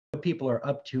what people are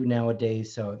up to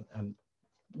nowadays. So I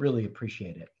really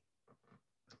appreciate it.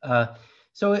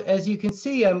 So as you can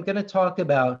see, I'm going to talk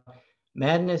about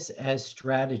madness as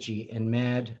strategy and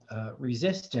mad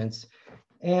resistance.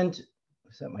 And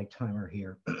set my timer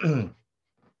here.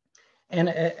 And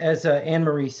as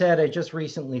Anne-Marie said, I just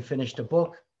recently finished a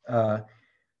book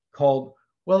called,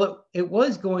 well, it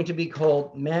was going to be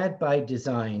called Mad by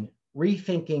Design,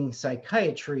 Rethinking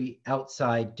Psychiatry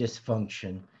Outside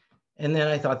Dysfunction. And then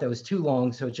I thought that was too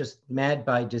long, so it's just Mad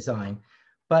by Design.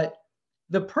 But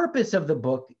the purpose of the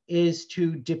book is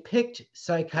to depict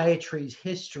psychiatry's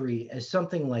history as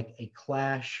something like a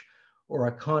clash or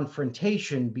a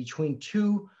confrontation between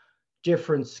two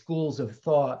different schools of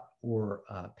thought or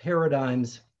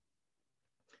paradigms.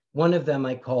 One of them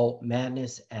I call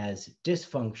madness as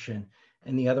dysfunction,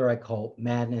 and the other I call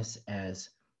madness as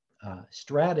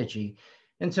strategy.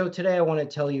 And so today I want to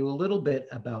tell you a little bit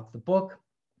about the book,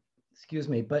 excuse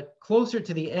me, but closer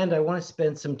to the end, I want to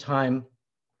spend some time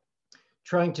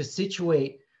trying to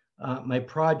situate my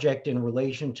project in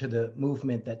relation to the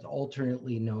movement that's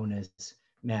alternately known as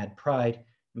mad pride,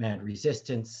 mad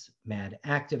resistance, mad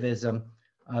activism,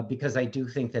 because I do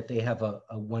think that they have a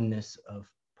oneness of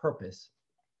purpose.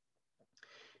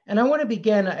 And I want to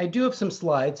begin, I do have some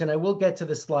slides and I will get to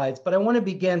the slides, but I want to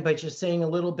begin by just saying a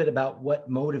little bit about what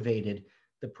motivated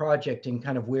the project and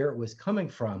kind of where it was coming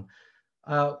from.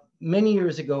 Many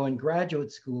years ago in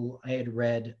graduate school, I had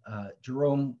read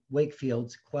Jerome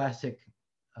Wakefield's classic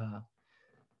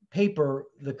paper,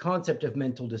 The Concept of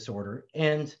Mental Disorder.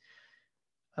 And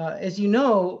as you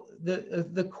know,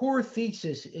 the core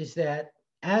thesis is that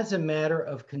as a matter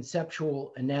of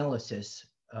conceptual analysis,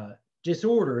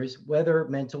 disorders, whether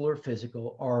mental or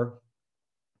physical, are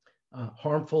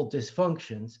harmful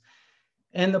dysfunctions.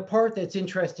 And the part that's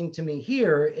interesting to me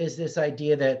here is this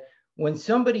idea that when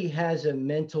somebody has a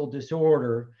mental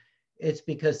disorder, it's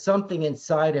because something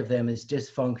inside of them is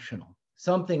dysfunctional.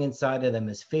 Something inside of them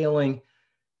is failing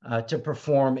to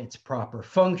perform its proper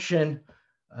function.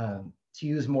 To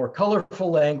use more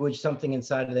colorful language, something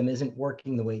inside of them isn't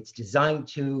working the way it's designed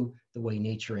to, the way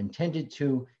nature intended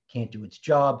to, can't do its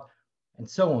job, and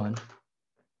so on.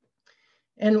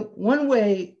 And one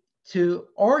way to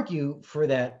argue for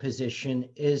that position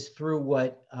is through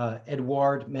what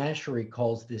Edouard Machery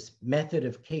calls this method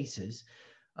of cases.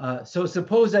 So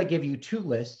suppose I give you two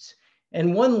lists,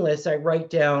 and one list I write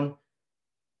down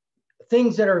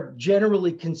things that are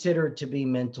generally considered to be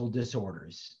mental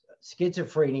disorders: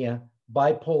 schizophrenia,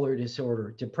 bipolar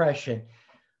disorder, depression.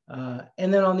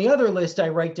 And then on the other list, I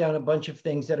write down a bunch of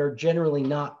things that are generally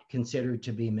not considered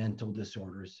to be mental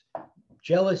disorders: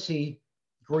 jealousy,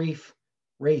 grief,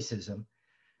 racism.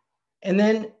 And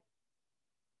then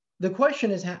the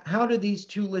question is, how do these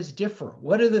two lists differ?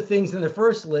 What do the things in the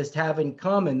first list have in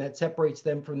common that separates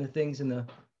them from the things in the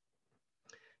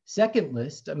second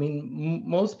list? I mean,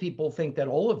 most people think that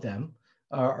all of them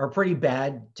are pretty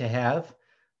bad to have,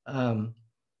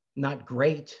 not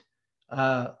great.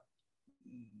 They're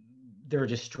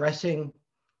distressing,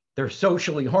 they're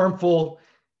socially harmful.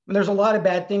 And there's a lot of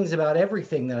bad things about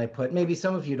everything that I put. Maybe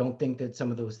some of you don't think that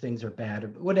some of those things are bad or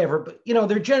whatever, but you know,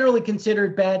 they're generally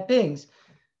considered bad things.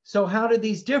 So how do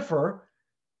these differ?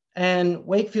 And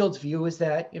Wakefield's view is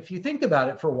that if you think about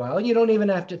it for a while, you don't even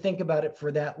have to think about it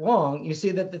for that long, you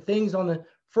see that the things on the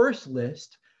first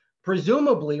list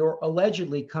presumably or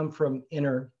allegedly come from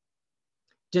inner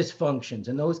dysfunctions.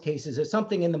 In those cases, if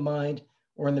something in the mind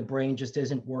or in the brain just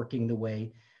isn't working the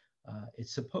way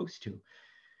it's supposed to.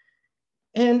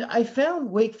 And I found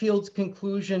Wakefield's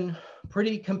conclusion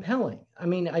pretty compelling. I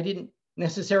mean, I didn't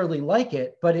necessarily like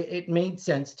it, but it made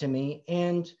sense to me.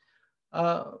 And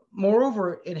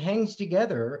moreover, it hangs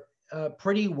together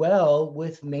pretty well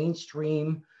with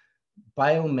mainstream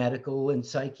biomedical and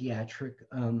psychiatric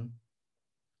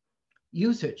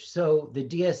usage. So the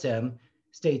DSM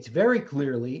states very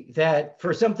clearly that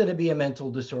for something to be a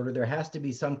mental disorder, there has to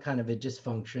be some kind of a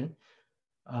dysfunction.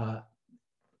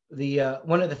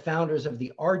 One of the founders of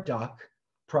the RDoC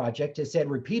project has said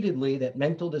repeatedly that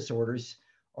mental disorders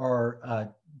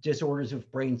are disorders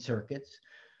of brain circuits.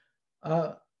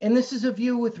 And this is a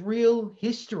view with real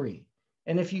history.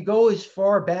 And if you go as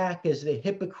far back as the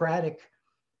Hippocratic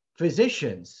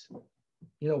physicians,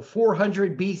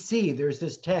 400 BC, there's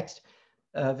this text,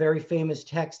 a very famous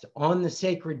text on the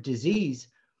sacred disease.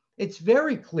 It's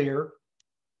very clear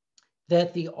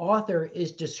that the author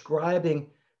is describing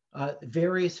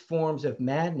various forms of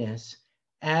madness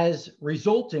as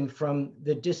resulting from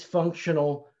the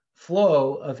dysfunctional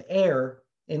flow of air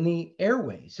in the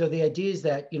airway. So the idea is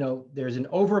that, there's an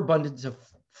overabundance of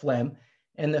phlegm,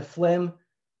 and the phlegm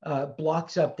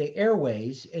blocks up the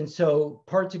airways. And so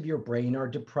parts of your brain are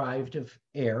deprived of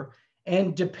air.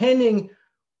 And depending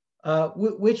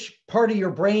which part of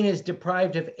your brain is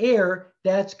deprived of air,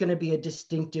 that's going to be a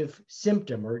distinctive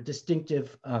symptom or a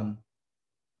distinctive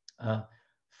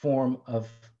form of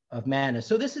madness.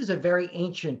 So this is a very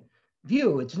ancient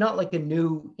view. It's not like a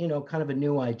new, kind of a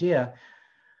new idea.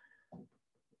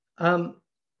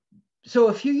 So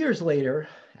a few years later,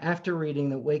 after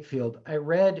reading the Wakefield, I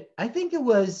read, I think it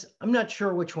was, I'm not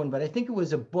sure which one, but I think it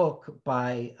was a book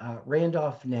by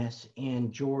Randolph Ness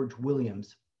and George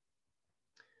Williams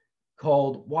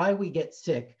called Why We Get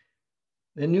Sick,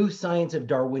 The New Science of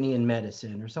Darwinian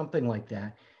Medicine, or something like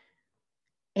that.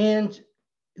 And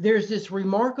there's this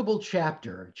remarkable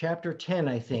chapter, chapter 10,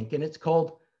 I think, and it's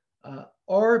called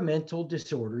Are Mental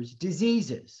Disorders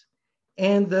Diseases?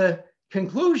 And the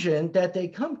conclusion that they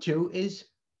come to is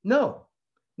no,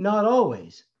 not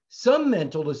always. Some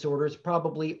mental disorders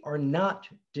probably are not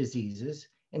diseases.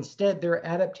 Instead, they're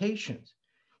adaptations.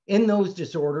 In those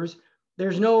disorders,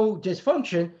 there's no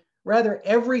dysfunction. Rather,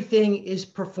 everything is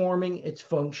performing its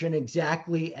function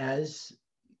exactly as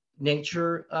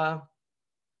nature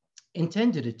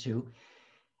intended it to.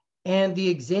 And the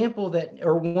example that,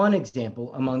 or one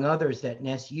example among others that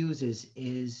Ness uses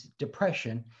is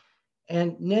depression.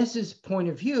 And Ness's point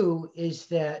of view is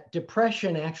that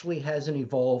depression actually has an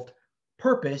evolved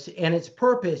purpose, and its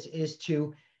purpose is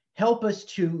to help us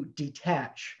to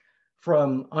detach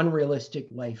from unrealistic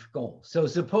life goals. So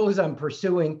suppose I'm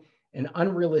pursuing an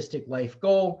unrealistic life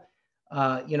goal.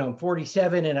 I'm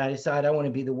 47 and I decide I want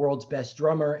to be the world's best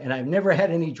drummer, and I've never had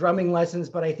any drumming lessons,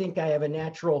 but I think I have a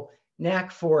natural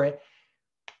knack for it.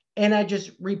 And I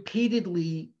just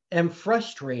repeatedly am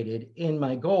frustrated in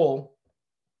my goal.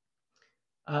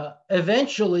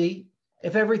 Eventually,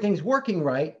 if everything's working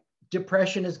right,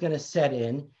 depression is going to set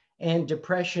in, and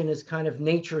depression is kind of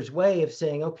nature's way of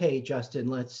saying, okay, Justin,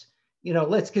 let's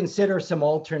consider some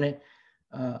alternate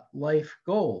life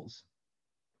goals.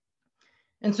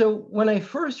 And so when I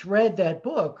first read that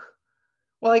book,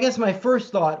 well, I guess my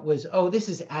first thought was, oh, this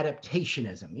is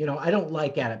adaptationism. I don't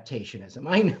like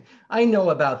adaptationism. I know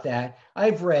about that.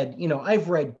 I've read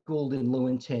Gould and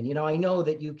Lewontin. I know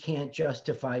that you can't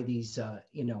justify these,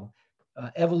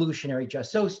 evolutionary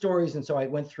just so stories. And so I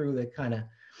went through the kind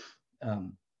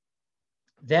of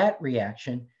that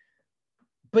reaction.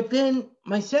 But then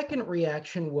my second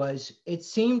reaction was, it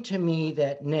seemed to me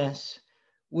that Ness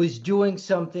was doing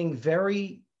something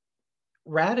very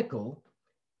radical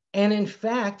and in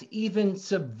fact, even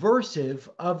subversive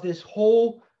of this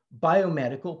whole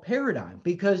biomedical paradigm,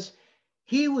 because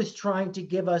he was trying to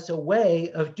give us a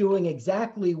way of doing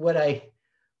exactly what I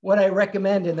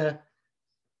recommend in the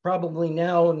probably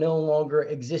now no longer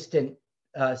existent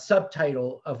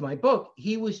subtitle of my book.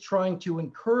 He was trying to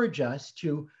encourage us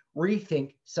to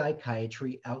rethink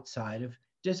psychiatry outside of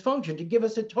dysfunction, to give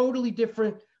us a totally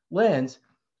different lens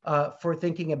for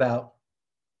thinking about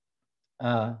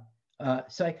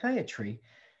psychiatry.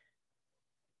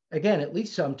 Again, at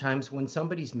least sometimes when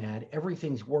somebody's mad,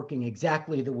 everything's working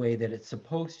exactly the way that it's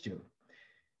supposed to.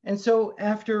 And so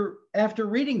after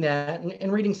reading that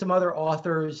and reading some other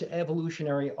authors,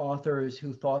 evolutionary authors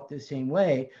who thought the same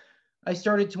way, I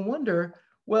started to wonder,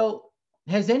 well,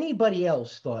 has anybody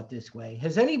else thought this way?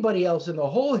 Has anybody else in the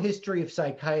whole history of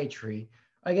psychiatry,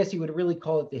 I guess you would really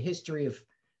call it the history of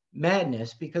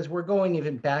madness, because we're going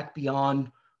even back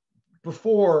beyond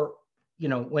before,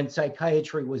 when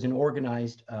psychiatry was an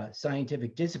organized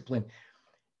scientific discipline.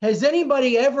 Has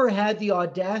anybody ever had the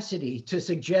audacity to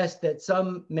suggest that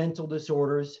some mental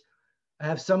disorders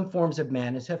have some forms of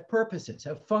madness, have purposes,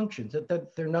 have functions,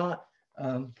 that they're not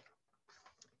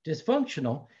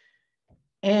dysfunctional?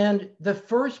 And the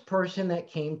first person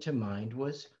that came to mind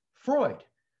was Freud.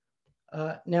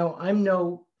 Now, I'm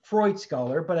no Freud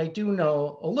scholar, but I do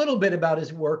know a little bit about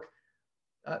his work.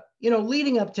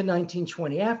 Leading up to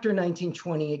 1920. After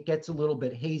 1920, it gets a little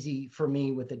bit hazy for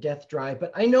me with the death drive,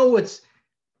 but I know what's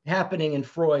happening in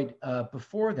Freud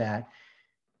before that.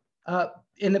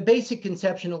 In the basic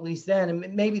conception, at least then,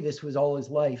 and maybe this was all his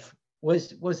life, was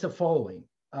the following.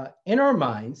 In our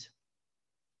minds,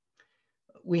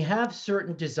 we have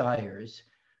certain desires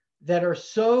that are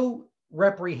so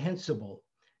reprehensible,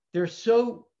 they're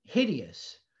so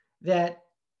hideous, that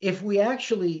if we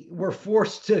actually were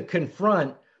forced to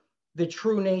confront the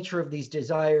true nature of these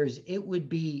desires, it would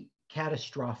be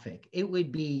catastrophic. It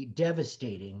would be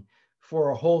devastating for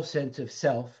a whole sense of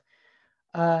self.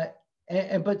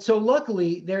 But so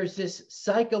luckily, there's this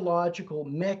psychological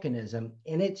mechanism,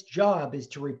 and its job is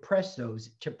to repress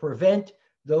those, to prevent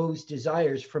those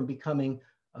desires from becoming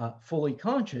fully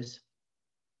conscious.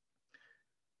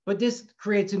 But this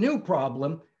creates a new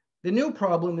problem. The new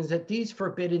problem is that these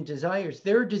forbidden desires,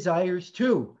 they're desires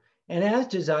too. And as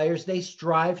desires, they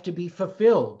strive to be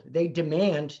fulfilled. They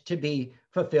demand to be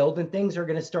fulfilled, and things are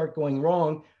going to start going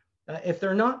wrong if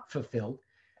they're not fulfilled.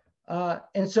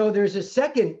 And so there's a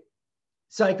second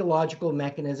psychological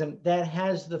mechanism that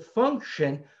has the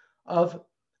function of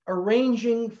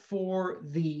arranging for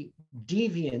the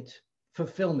deviant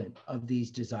fulfillment of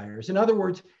these desires. In other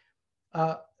words,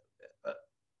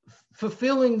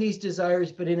 fulfilling these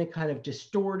desires, but in a kind of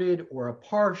distorted or a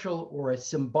partial or a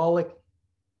symbolic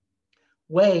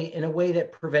way, in a way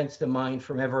that prevents the mind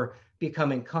from ever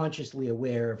becoming consciously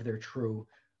aware of their true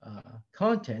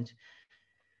content.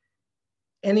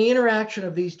 And the interaction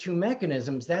of these two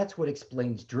mechanisms, that's what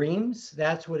explains dreams.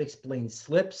 That's what explains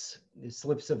slips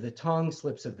of the tongue,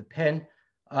 slips of the pen.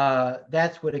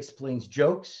 That's what explains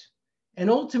jokes. And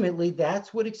ultimately,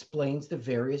 that's what explains the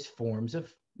various forms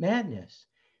of madness.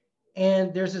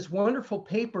 And there's this wonderful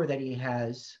paper that he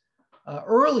has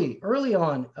early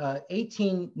on,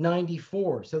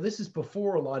 1894. So this is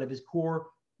before a lot of his core,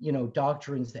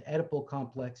 doctrines, the Oedipal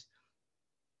complex,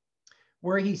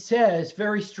 where he says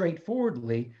very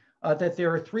straightforwardly that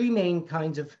there are three main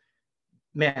kinds of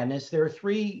madness. There are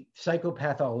three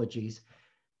psychopathologies,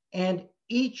 and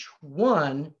each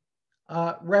one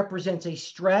represents a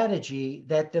strategy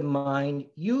that the mind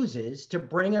uses to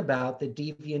bring about the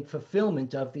deviant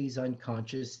fulfillment of these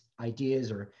unconscious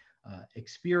ideas or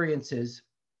experiences.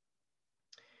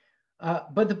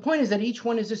 But the point is that each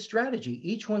one is a strategy.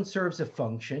 Each one serves a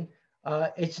function.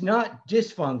 It's not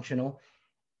dysfunctional.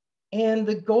 And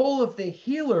the goal of the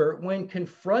healer, when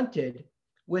confronted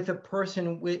with a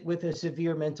person with a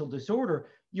severe mental disorder,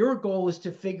 your goal is to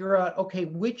figure out, okay,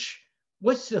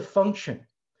 what's the function?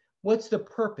 What's the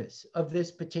purpose of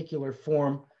this particular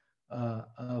form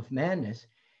of madness?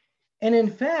 And in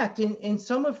fact, in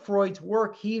some of Freud's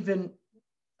work, he even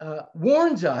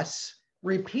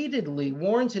repeatedly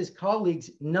warns his colleagues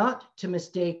not to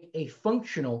mistake a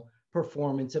functional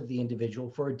performance of the individual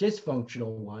for a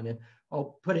dysfunctional one. And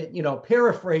I'll put it,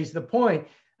 paraphrase the point.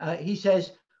 He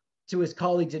says to his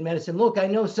colleagues in medicine, look, I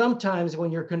know sometimes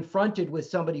when you're confronted with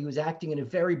somebody who's acting in a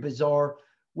very bizarre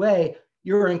way,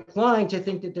 you're inclined to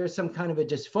think that there's some kind of a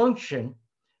dysfunction.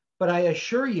 But I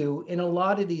assure you, in a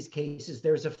lot of these cases,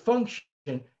 there's a function,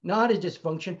 not a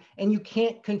dysfunction, and you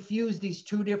can't confuse these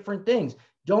two different things.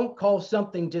 Don't call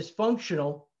something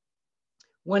dysfunctional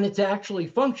when it's actually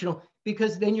functional,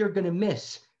 because then you're going to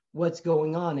miss what's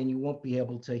going on and you won't be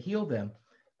able to heal them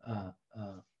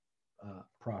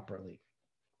properly.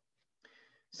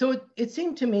 So it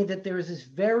seemed to me that there is this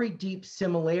very deep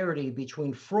similarity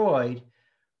between Freud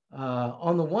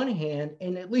on the one hand,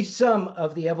 and at least some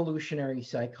of the evolutionary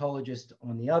psychologists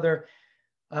on the other.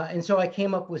 And so I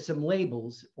came up with some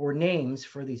labels or names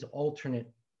for these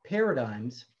alternate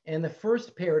paradigms. And the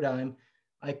first paradigm,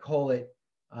 I call it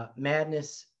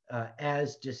madness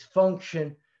as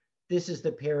dysfunction. This is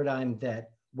the paradigm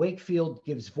that Wakefield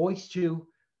gives voice to,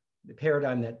 the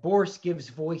paradigm that Boris gives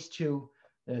voice to,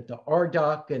 that the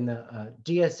RDoC and the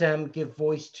DSM give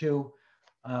voice to.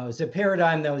 It was a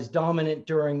paradigm that was dominant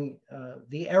during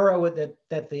the era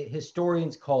that the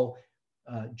historians call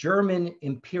German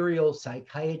imperial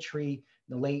psychiatry,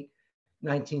 in the late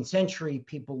 19th century.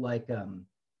 People like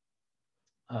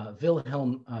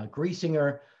Wilhelm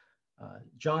Griesinger,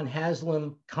 John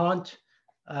Haslam, Kant,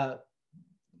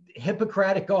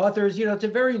 Hippocratic authors. It's a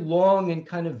very long and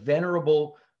kind of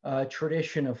venerable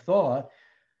tradition of thought.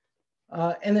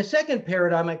 And the second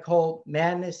paradigm I call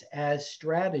madness as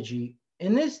strategy.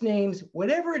 And this names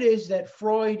whatever it is that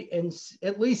Freud and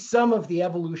at least some of the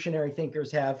evolutionary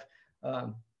thinkers have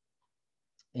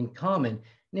in common,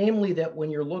 namely that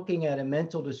when you're looking at a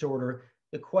mental disorder,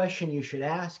 the question you should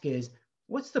ask is,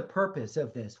 what's the purpose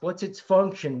of this? What's its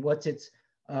function? What's its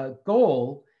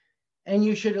goal? And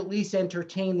you should at least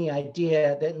entertain the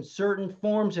idea that in certain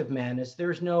forms of madness,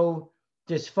 there's no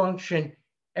dysfunction.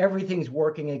 Everything's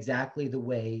working exactly the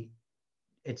way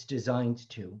it's designed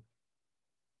to.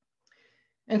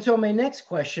 And so my next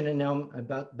question, and now I'm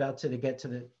about to get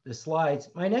to the slides,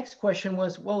 my next question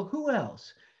was, well, who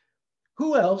else?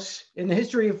 Who else in the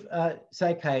history of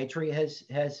psychiatry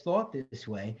has thought this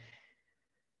way?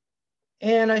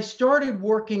 And I started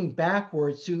working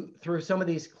backwards through some of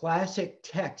these classic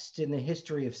texts in the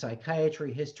history of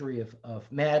psychiatry, history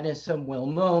of madness, some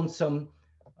well-known, some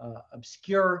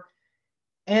obscure.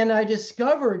 And I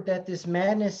discovered that this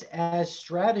madness as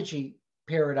strategy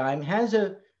paradigm has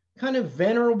a kind of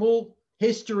venerable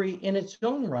history in its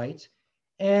own right.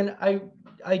 And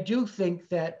I do think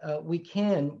that we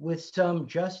can, with some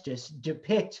justice,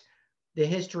 depict the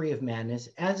history of madness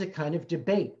as a kind of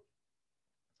debate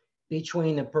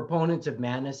between the proponents of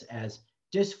madness as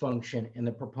dysfunction and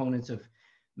the proponents of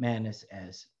madness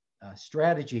as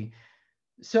strategy.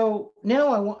 So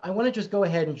now I want to just go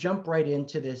ahead and jump right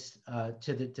into this,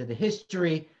 to the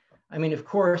history. I mean, of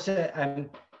course, I'm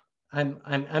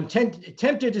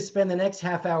tempted to spend the next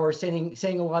half hour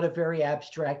saying a lot of very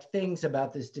abstract things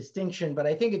about this distinction, but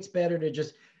I think it's better to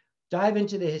just dive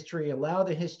into the history, allow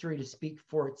the history to speak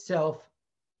for itself.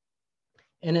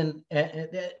 And then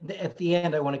at the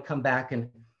end, I want to come back and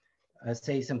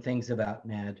say some things about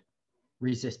mad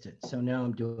resistance. So now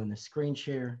I'm doing the screen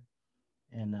share,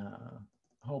 and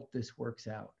hope this works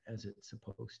out as it's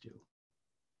supposed to.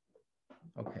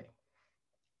 Okay.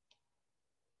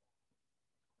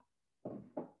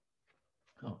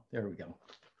 Oh, there we go.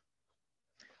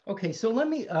 Okay, so let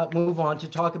me move on to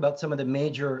talk about some of the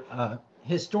major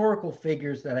historical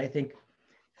figures that I think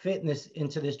fit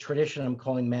into this tradition I'm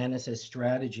calling madness as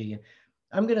strategy.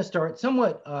 I'm going to start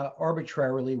somewhat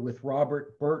arbitrarily with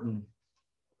Robert Burton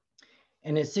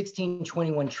and his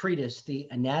 1621 treatise, The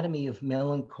Anatomy of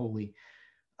Melancholy.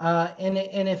 And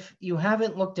if you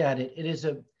haven't looked at it, it is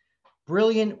a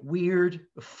brilliant, weird,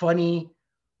 funny,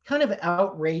 kind of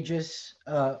outrageous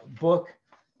book.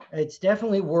 It's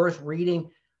definitely worth reading.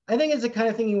 I think it's the kind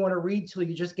of thing you want to read till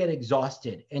you just get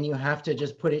exhausted and you have to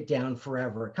just put it down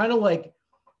forever. Kind of like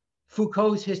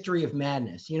Foucault's History of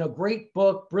Madness, you know, great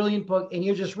book, brilliant book, and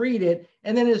you just read it.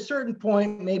 And then at a certain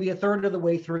point, maybe a third of the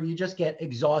way through, you just get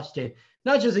exhausted.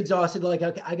 Not just exhausted, like,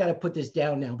 okay, I got to put this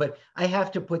down now, but I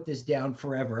have to put this down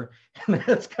forever. And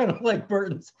that's kind of like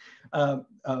Burton's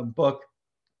book.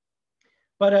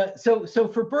 But so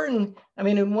for Burton, I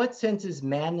mean, in what sense is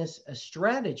madness a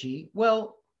strategy?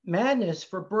 Well, madness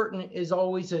for Burton is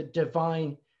always a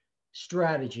divine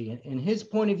strategy. And his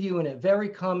point of view, and a very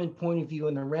common point of view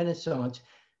in the Renaissance,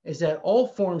 is that all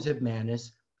forms of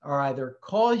madness are either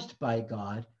caused by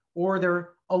God or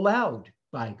they're allowed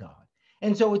by God.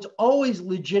 And so it's always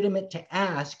legitimate to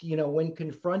ask, you know, when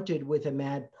confronted with a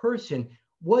mad person,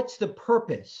 what's the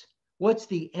purpose? What's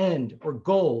the end or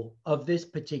goal of this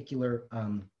particular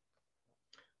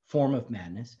form of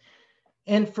madness?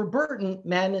 And for Burton,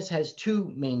 madness has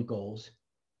two main goals: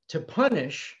 to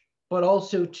punish, but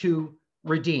also to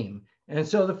redeem. And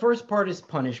so the first part is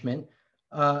punishment.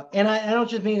 And I don't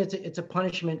just mean it's a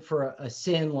punishment for a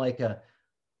sin like a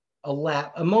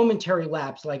momentary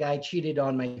lapse, like I cheated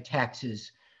on my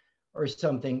taxes or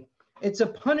something. It's a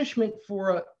punishment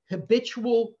for a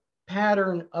habitual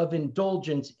pattern of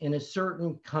indulgence in a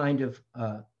certain kind of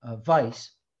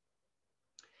vice.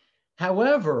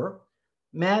 However,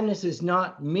 madness is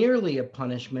not merely a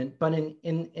punishment, but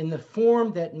in the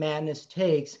form that madness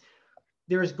takes,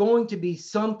 there's going to be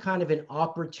some kind of an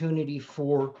opportunity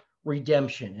for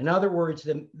redemption. In other words,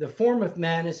 the form of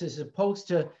madness is supposed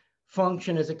to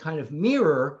function as a kind of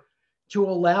mirror to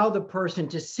allow the person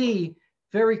to see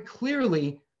very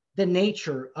clearly the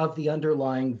nature of the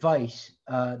underlying vice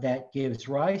that gives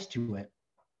rise to it.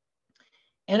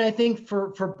 And I think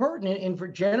for Burton and for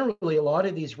generally a lot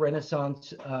of these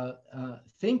Renaissance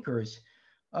thinkers,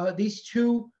 these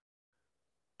two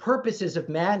purposes of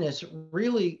madness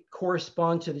really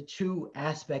correspond to the two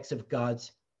aspects of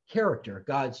God's character: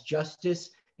 God's justice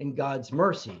and God's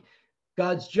mercy.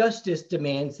 God's justice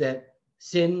demands that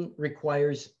sin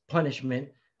requires punishment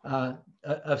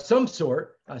of some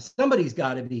sort. Somebody's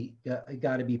got to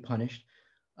be punished.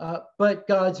 But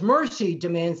God's mercy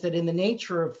demands that in the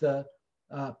nature of the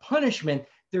punishment,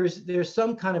 there's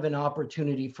some kind of an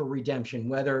opportunity for redemption,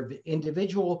 whether the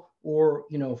individual or,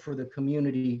 you know, for the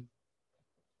community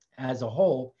as a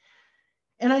whole.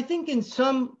 And I think in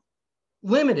some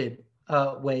limited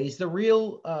ways, the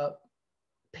real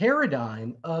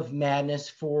paradigm of madness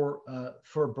for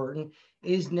Burton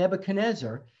is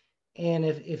Nebuchadnezzar. And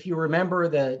if you remember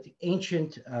the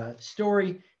ancient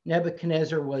story,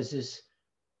 Nebuchadnezzar was this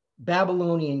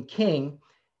Babylonian king,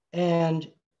 and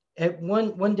at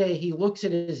one day he looks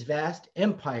at his vast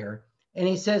empire and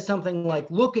he says something like,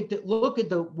 look at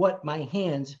what my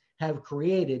hands have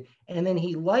created. And then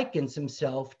he likens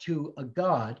himself to a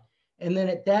god. And then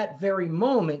at that very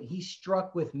moment, he's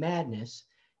struck with madness.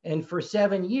 And for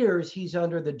 7 years, he's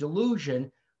under the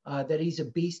delusion that he's a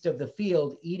beast of the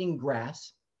field eating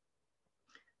grass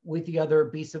with the other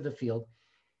beasts of the field.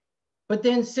 But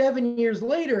then 7 years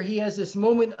later, he has this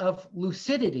moment of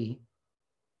lucidity,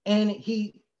 and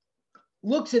he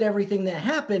looks at everything that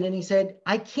happened and he said,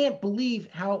 I can't believe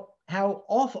how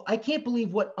awful, I can't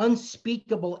believe what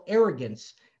unspeakable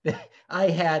arrogance that I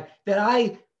had, that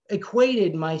I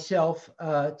equated myself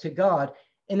to God.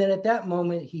 And then at that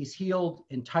moment, he's healed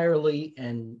entirely,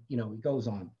 and he goes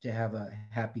on to have a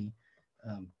happy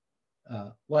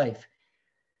life.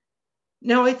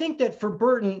 Now, I think that for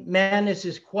Burton, madness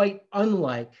is quite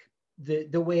unlike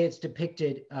the way it's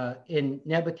depicted in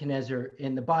Nebuchadnezzar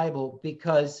in the Bible,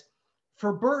 because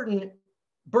for Burton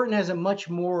has a much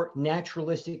more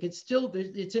naturalistic,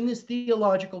 it's in this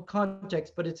theological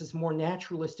context, but it's this more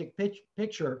naturalistic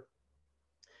picture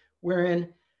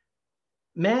wherein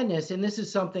madness, and this is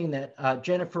something that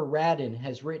Jennifer Radin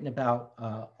has written about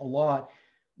a lot,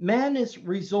 madness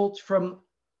results from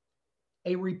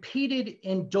a repeated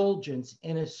indulgence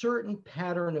in a certain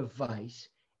pattern of vice.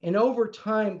 And over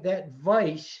time, that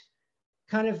vice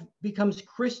kind of becomes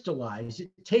crystallized.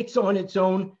 It takes on its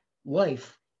own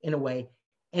life in a way.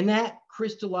 And that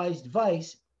crystallized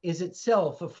vice is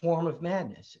itself a form of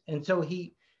madness. And so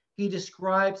he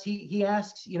describes, he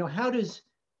asks, how does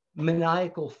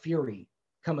maniacal fury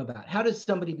come about? How does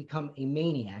somebody become a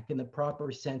maniac in the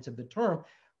proper sense of the term?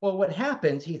 Well, what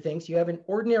happens, he thinks, you have an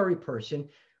ordinary person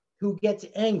who gets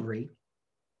angry,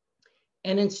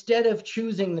 and instead of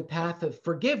choosing the path of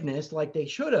forgiveness like they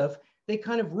should have, they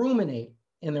kind of ruminate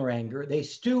in their anger. They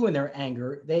stew in their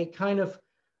anger. They kind of,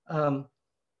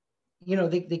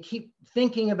 they keep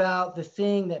thinking about the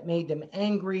thing that made them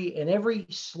angry, and every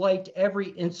slight,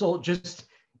 every insult just,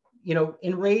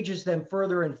 enrages them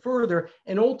further and further.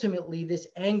 And ultimately, this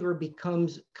anger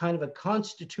becomes kind of a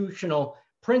constitutional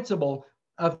principle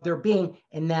of their being,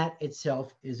 and that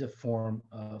itself is a form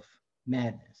of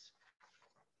madness.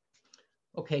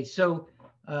 Okay, so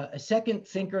a second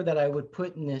thinker that I would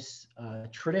put in this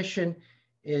tradition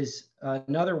is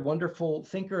another wonderful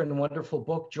thinker and wonderful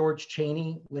book, George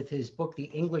Chaney, with his book, The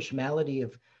English Malady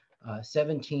of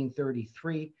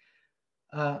 1733.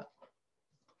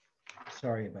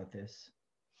 Sorry about this.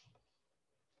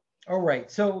 All right,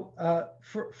 so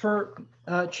for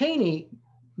Chaney,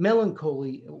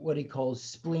 melancholy, what he calls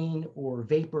spleen or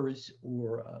vapors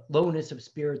or lowness of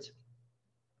spirits,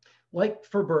 like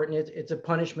for Burton, it's a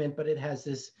punishment, but it has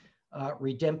this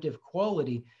redemptive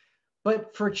quality.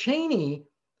 But for Chaney,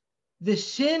 the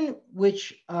sin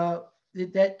which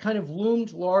that kind of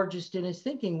loomed largest in his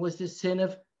thinking was the sin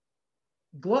of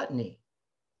gluttony,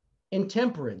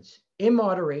 intemperance,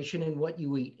 immoderation in what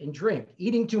you eat and drink,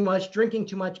 eating too much, drinking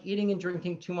too much, eating and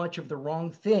drinking too much of the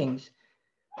wrong things.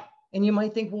 And you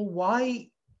might think, well, why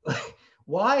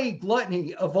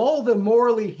gluttony? Of all the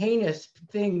morally heinous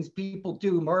things people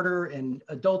do, murder and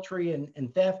adultery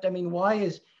and theft, I mean, why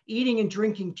is eating and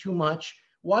drinking too much,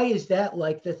 why is that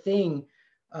like the thing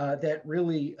that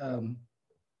really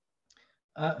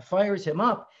fires him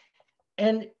up?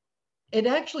 And it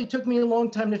actually took me a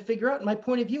long time to figure out. My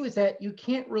point of view is that you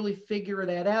can't really figure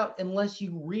that out unless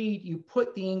you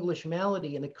put the English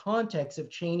Malady in the context of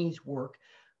Chaney's work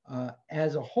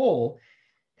as a whole.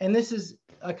 And this is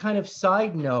a kind of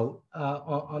side note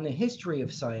on the history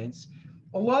of science.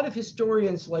 A lot of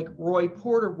historians like Roy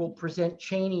Porter will present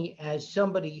Chaney as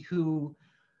somebody who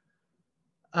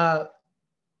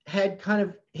had kind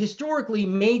of historically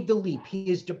made the leap. He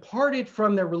has departed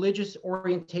from the religious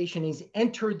orientation. He's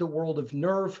entered the world of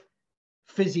nerve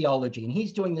physiology, and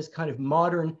he's doing this kind of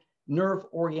modern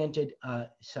nerve-oriented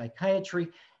psychiatry.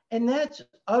 And that's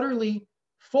utterly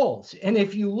false. And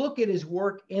if you look at his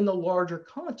work in the larger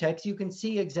context, you can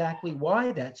see exactly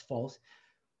why that's false.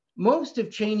 Most of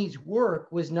Chaney's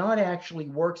work was not actually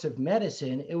works of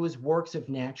medicine, it was works of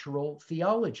natural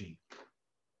theology.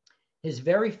 His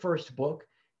very first book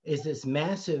is this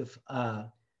massive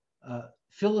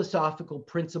philosophical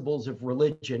principles of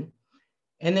religion.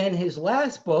 And then his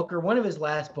last book, or one of his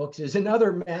last books, is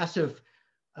another massive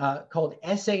called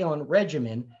Essay on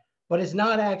Regimen, but it's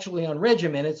not actually on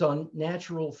regimen, it's on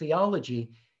natural theology.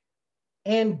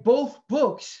 And both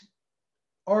books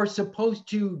are supposed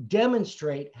to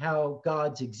demonstrate how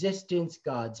God's existence,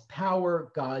 God's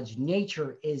power, God's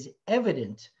nature is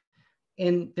evident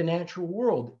in the natural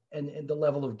world and the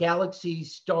level of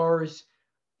galaxies, stars,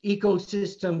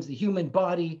 ecosystems, the human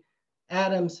body,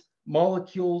 atoms,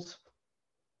 molecules.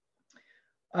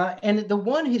 And the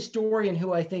one historian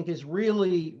who I think has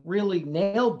really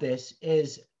nailed this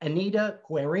is Anita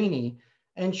Guerini.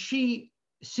 And she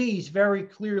sees very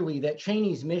clearly that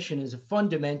Chaney's mission is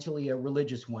fundamentally a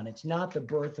religious one. It's not the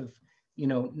birth of,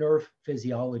 nerve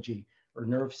physiology or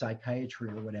nerve psychiatry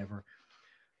or whatever.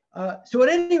 So at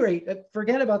any rate,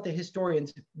 forget about the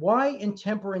historians. Why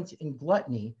intemperance and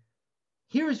gluttony?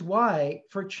 Here's why.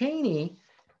 For Chaney,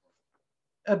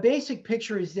 a basic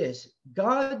picture is this: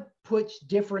 God puts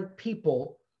different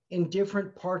people in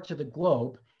different parts of the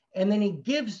globe, and then he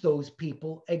gives those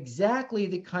people exactly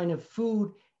the kind of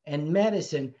food and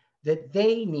medicine that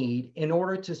they need in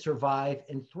order to survive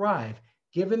and thrive,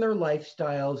 given their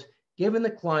lifestyles, given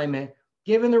the climate,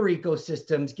 given their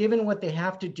ecosystems, given what they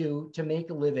have to do to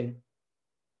make a living.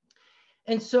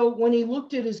 And so when he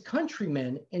looked at his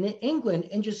countrymen in England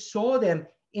and just saw them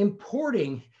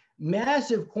importing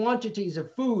massive quantities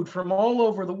of food from all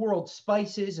over the world,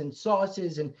 spices and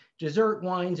sauces and dessert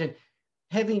wines and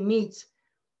heavy meats,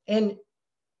 and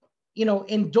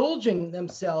indulging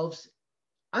themselves,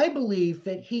 I believe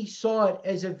that he saw it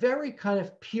as a very kind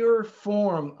of pure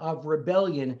form of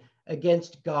rebellion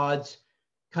against God's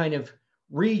kind of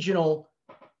regional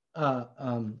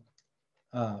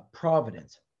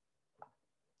providence.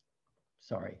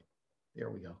 Sorry, there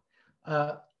we go.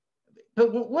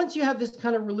 But once you have this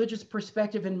kind of religious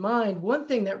perspective in mind, one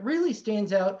thing that really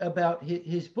stands out about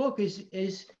his book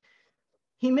is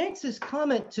he makes this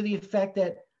comment to the effect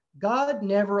that God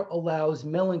never allows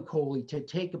melancholy to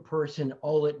take a person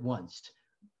all at once.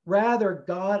 Rather,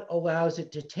 God allows it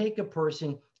to take a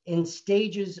person in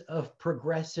stages of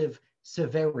progressive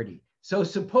severity. So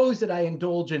suppose that I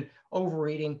indulge in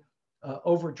overeating,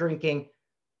 over drinking.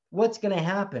 What's going to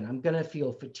happen? I'm going to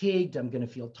feel fatigued. I'm going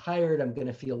to feel tired. I'm going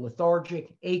to feel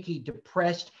lethargic, achy,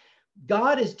 depressed.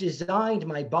 God has designed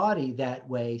my body that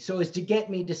way so as to get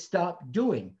me to stop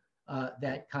doing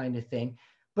that kind of thing.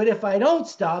 But if I don't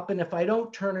stop and if I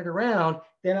don't turn it around,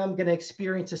 then I'm going to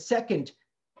experience a second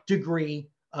degree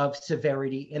of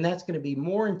severity. And that's going to be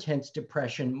more intense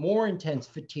depression, more intense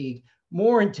fatigue,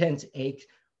 more intense aches,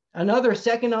 another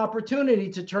second opportunity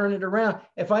to turn it around.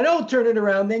 If I don't turn it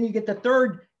around, then you get the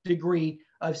third degree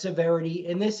of severity.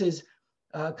 And this is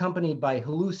accompanied by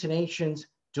hallucinations,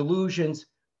 delusions,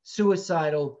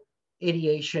 suicidal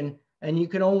ideation. And you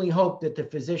can only hope that the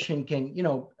physician can,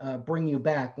 bring you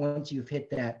back once you've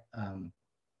hit that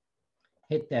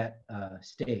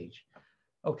stage.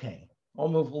 Okay, I'll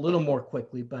move a little more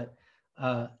quickly, but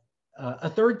a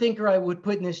third thinker I would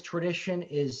put in this tradition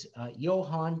is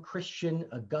Johann Christian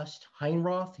August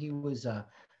Heinroth. He was,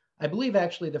 I believe,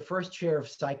 actually the first chair of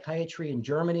psychiatry in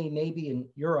Germany, maybe in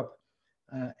Europe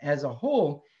as a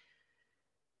whole.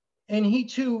 And he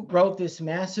too wrote this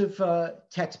massive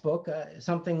textbook,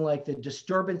 something like The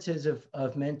Disturbances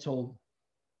of Mental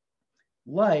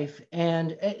Life.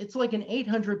 And it's like an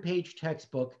 800-page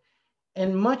textbook.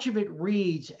 And much of it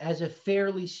reads as a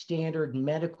fairly standard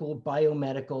medical,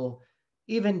 biomedical,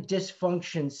 even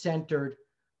dysfunction-centered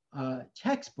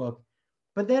textbook.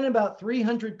 But then about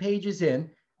 300 pages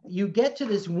in, you get to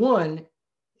this one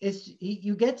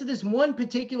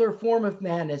particular form of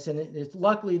madness, and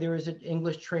luckily there is an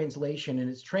English translation, and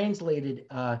it's translated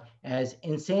as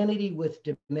insanity with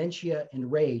dementia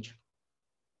and rage.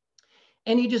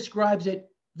 And he describes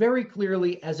it very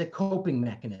clearly as a coping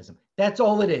mechanism. That's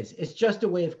all it is. It's just a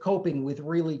way of coping with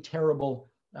really terrible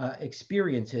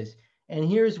experiences. And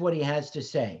here's what he has to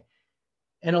say.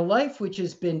 In a life which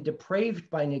has been depraved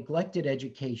by neglected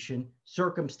education,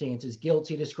 circumstances, guilt,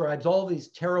 he describes all these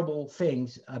terrible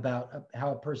things about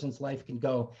how a person's life can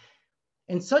go.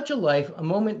 In such a life, a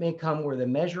moment may come where the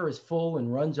measure is full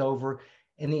and runs over,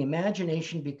 and the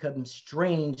imagination becomes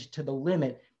strained to the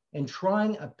limit and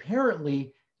trying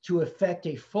apparently to effect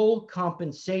a full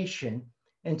compensation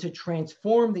and to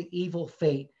transform the evil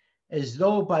fate as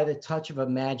though by the touch of a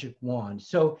magic wand.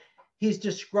 So he's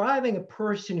describing a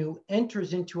person who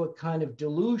enters into a kind of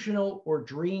delusional or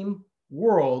dream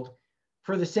world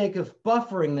for the sake of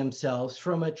buffering themselves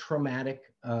from a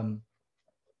traumatic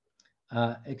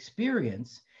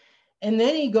experience. And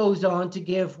then he goes on to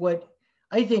give what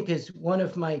I think is one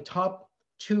of my top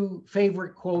 2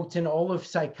 favorite quotes in all of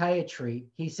psychiatry.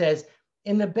 He says,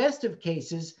 in the best of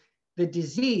cases, the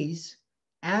disease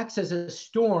acts as a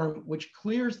storm which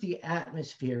clears the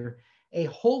atmosphere, a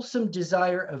wholesome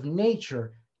desire of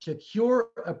nature to cure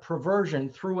a perversion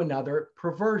through another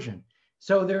perversion.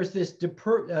 So there's this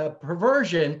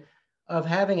perversion of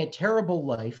having a terrible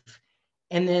life.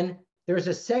 And then there's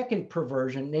a second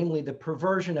perversion, namely the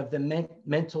perversion of the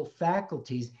mental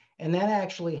faculties. And that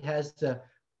actually has the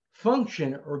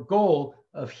function or goal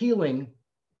of healing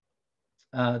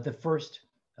the first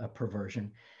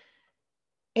perversion.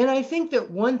 And I think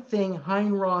that one thing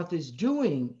Heinroth is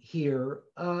doing here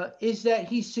is that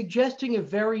he's suggesting a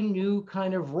very new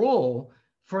kind of role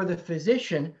for the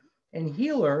physician and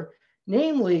healer,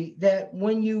 namely that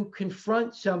when you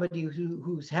confront somebody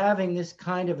who's having this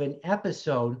kind of an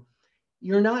episode,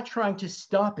 you're not trying to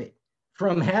stop it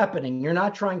from happening. You're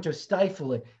not trying to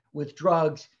stifle it with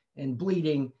drugs and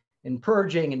bleeding and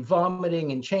purging and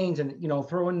vomiting and chains and,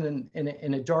 throwing them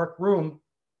in a dark room.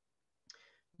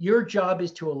 Your job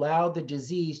is to allow the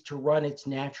disease to run its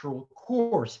natural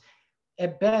course.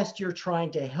 At best, you're trying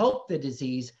to help the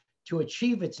disease to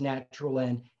achieve its natural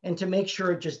end and to make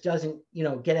sure it just doesn't,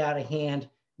 get out of hand,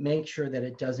 make sure that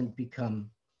it doesn't become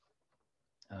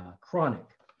chronic.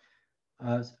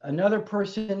 Another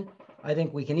person I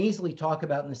think we can easily talk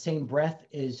about in the same breath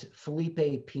is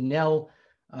Felipe Pinel.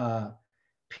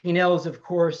 Pinel is, of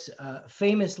course,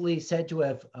 famously said to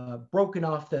have broken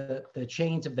off the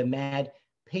chains of the mad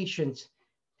patients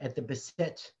at the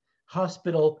Basset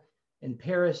Hospital in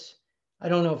Paris. I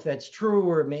don't know if that's true,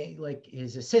 or like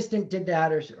his assistant did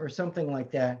that, or something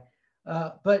like that.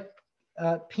 But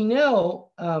Pinel,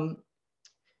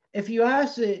 if you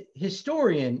ask a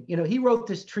historian, he wrote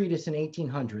this treatise in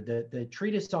 1800, the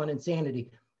Treatise on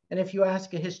Insanity. And if you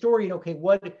ask a historian, okay,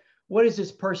 what is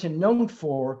this person known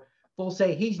for? They'll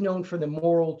say he's known for the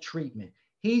moral treatment.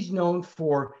 He's known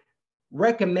for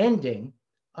recommending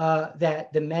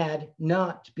that the mad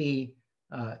not be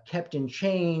kept in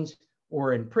chains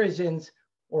or in prisons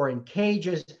or in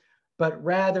cages, but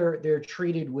rather they're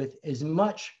treated with as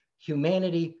much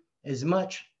humanity, as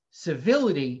much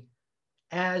civility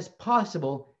as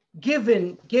possible,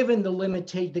 given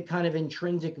the kind of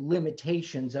intrinsic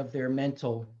limitations of their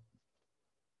mental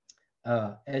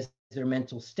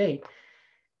state.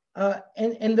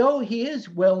 And though he is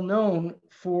well known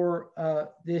for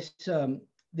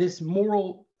this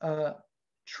moral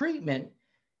treatment,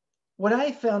 what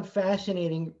I found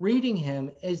fascinating reading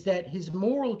him is that his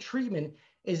moral treatment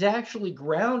is actually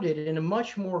grounded in a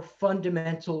much more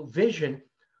fundamental vision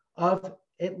of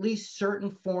at least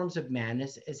certain forms of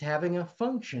madness as having a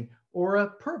function or a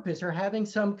purpose, or having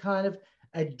some kind of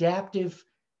adaptive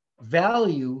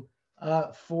value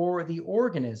for the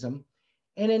organism.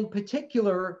 And in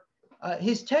particular,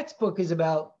 his textbook is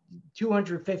about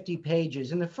 250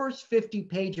 pages. In the first 50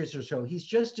 pages or so, he's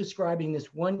just describing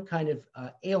this one kind of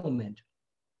ailment.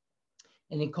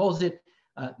 And he calls it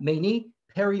manie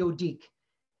périodique.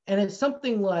 And it's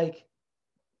something like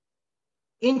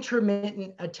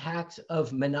intermittent attacks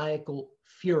of maniacal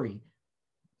fury.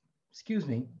 Excuse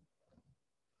me.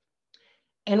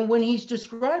 And when he's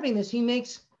describing this, he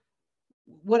makes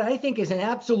what I think is an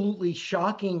absolutely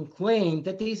shocking claim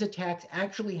that these attacks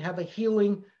actually have a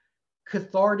healing,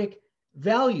 cathartic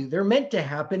value. They're meant to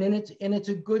happen, and it's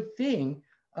a good thing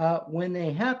when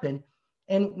they happen.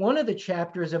 And one of the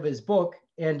chapters of his book,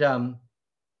 and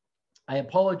I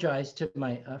apologize to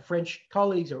my French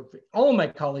colleagues, or all my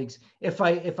colleagues, if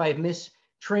I've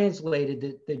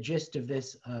mistranslated the gist of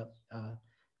this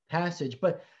passage,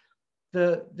 but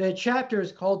the chapter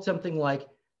is called something like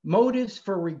 "Motives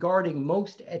for Regarding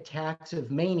Most Attacks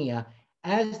of Mania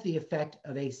as the Effect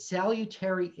of a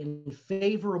Salutary and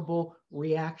Favorable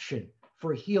Reaction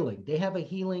for Healing." They have a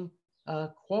healing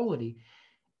quality.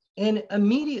 And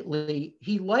immediately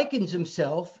he likens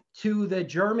himself to the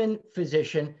German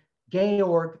physician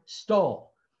Georg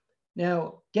Stahl.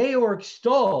 Now, Georg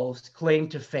Stahl's claim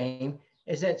to fame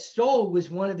is that Stahl was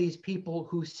one of these people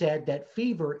who said that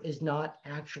fever is not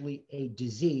actually a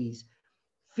disease.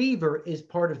 Fever is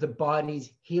part of the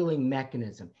body's healing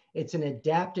mechanism. It's an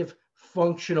adaptive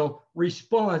functional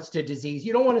response to disease.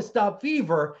 You don't want to stop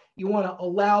fever. You want to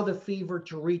allow the fever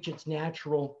to reach its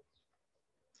natural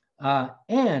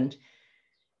end.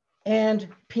 And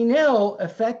Pinel,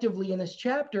 effectively in this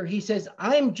chapter, he says,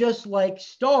 I'm just like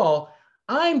Stahl.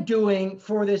 I'm doing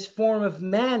for this form of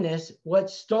madness what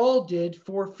Stahl did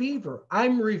for fever.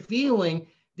 I'm revealing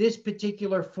this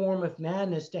particular form of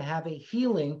madness to have a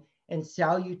healing and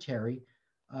salutary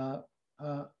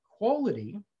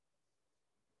quality.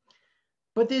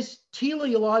 But this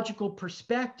teleological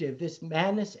perspective, this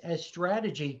madness as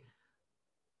strategy,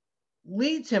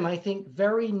 leads him, I think,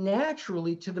 very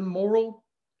naturally to the moral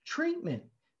treatment.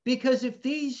 Because if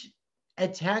these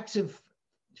attacks of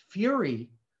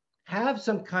fury have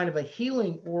some kind of a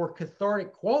healing or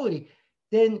cathartic quality,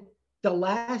 then the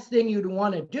last thing you'd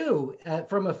want to do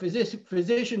from a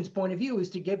physician's point of view is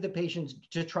to give the patients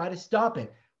to try to stop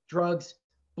it. Drugs,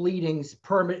 bleedings,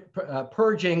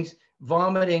 purgings,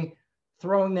 vomiting,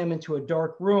 throwing them into a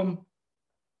dark room,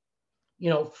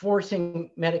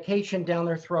 forcing medication down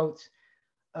their throats.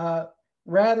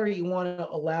 Rather, you want to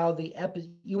allow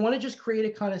you want to just create a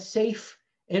kind of safe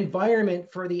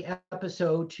environment for the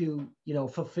episode to,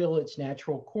 fulfill its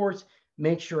natural course,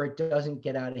 make sure it doesn't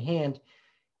get out of hand.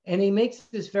 And he makes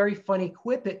this very funny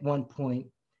quip at one point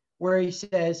where he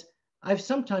says, I've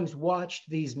sometimes watched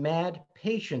these mad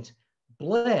patients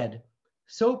bled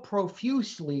so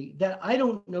profusely that I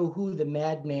don't know who the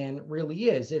madman really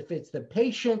is, if it's the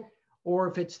patient or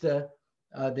if it's the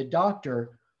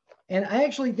doctor. And I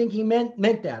actually think he meant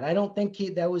that. I don't think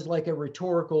that was like a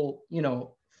rhetorical,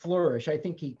 flourish. I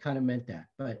think he kind of meant that.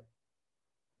 But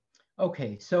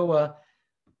okay, so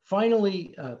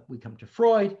Finally, we come to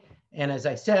Freud. And as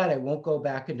I said, I won't go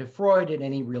back into Freud in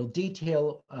any real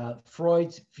detail.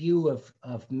 Freud's view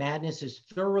of madness is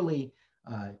thoroughly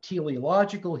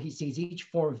teleological. He sees each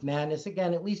form of madness,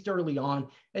 again, at least early on,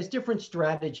 as different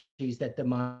strategies that the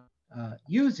mind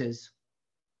uses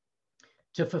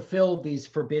to fulfill these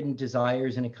forbidden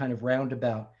desires in a kind of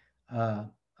roundabout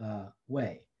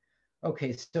way.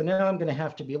 Okay, so now I'm going to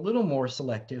have to be a little more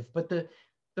selective, but the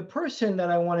person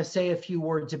that I want to say a few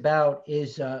words about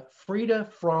is Frieda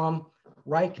Fromm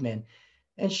Reichmann.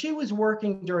 And she was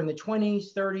working during the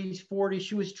 20s, 30s, 40s.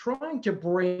 She was trying to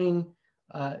bring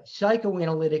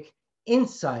psychoanalytic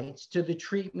insights to the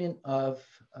treatment of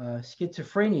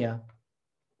schizophrenia.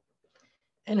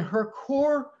 And her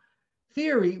core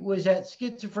theory was that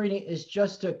schizophrenia is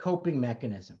just a coping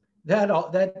mechanism.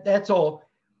 That's all.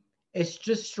 It's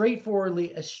just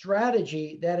straightforwardly a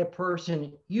strategy that a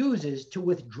person uses to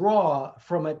withdraw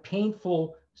from a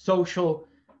painful social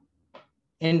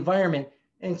environment,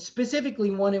 and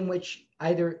specifically one in which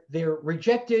either they're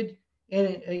rejected,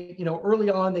 and early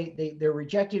on they're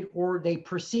rejected, or they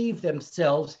perceive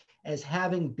themselves as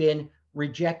having been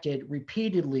rejected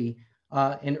repeatedly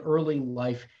in early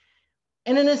life.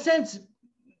 And in a sense,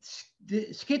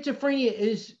 schizophrenia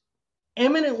is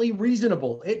eminently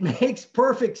reasonable. It makes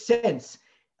perfect sense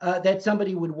that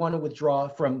somebody would want to withdraw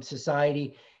from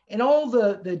society. And all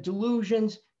the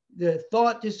delusions, the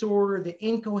thought disorder, the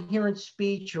incoherent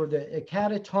speech, or the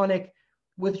catatonic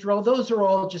withdrawal, those are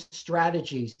all just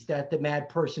strategies that the mad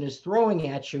person is throwing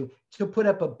at you to put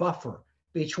up a buffer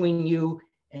between you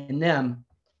and them.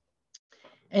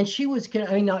 And she was,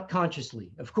 not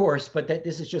consciously, of course, but that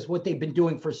this is just what they've been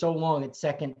doing for so long. It's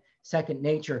second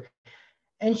nature.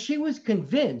 And she was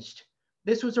convinced,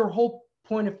 this was her whole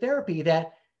point of therapy,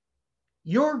 that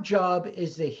your job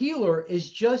as the healer is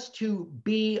just to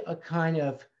be a kind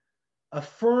of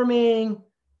affirming,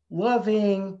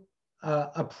 loving,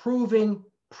 approving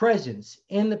presence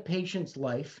in the patient's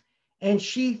life. And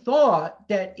she thought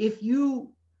that if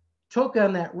you took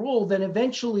on that role, then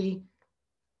eventually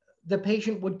the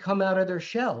patient would come out of their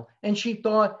shell. And she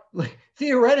thought,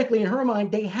 theoretically, in her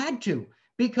mind, they had to,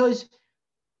 because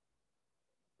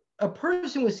a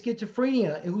person with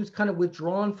schizophrenia who's kind of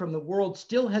withdrawn from the world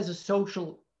still has a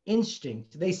social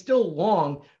instinct. They still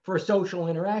long for social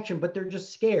interaction, but they're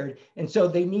just scared. And so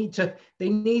they need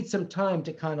some time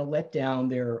to kind of let down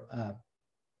their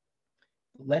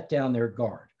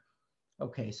guard.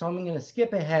 Okay, so I'm going to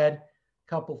skip ahead a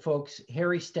couple folks.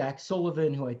 Harry Stack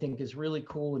Sullivan, who I think is really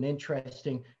cool and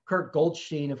interesting. Kurt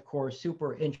Goldstein, of course,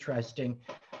 super interesting.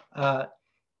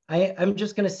 I'm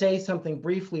just going to say something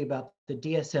briefly about the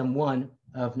DSM-1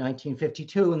 of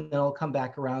 1952, and then I'll come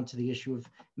back around to the issue of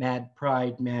mad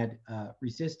pride, mad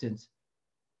resistance.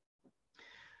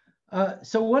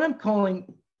 So what I'm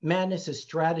calling madness as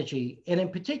strategy, and in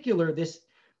particular, this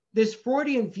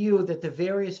Freudian view that the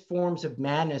various forms of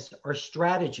madness are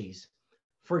strategies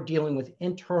for dealing with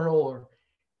internal or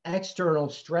external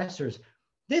stressors.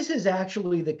 This is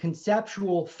actually the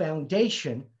conceptual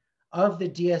foundation of the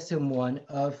DSM-1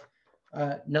 of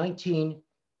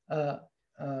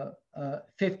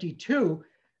 1952.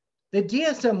 The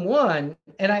DSM-1,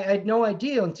 and I had no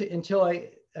idea until I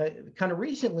kind of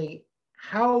recently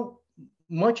how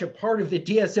much a part of the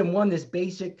DSM-1 this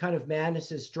basic kind of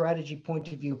madness strategy point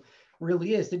of view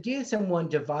really is. The DSM-1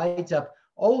 divides up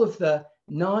all of the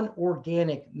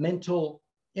non-organic mental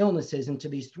illnesses into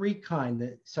these three kinds: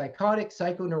 the psychotic,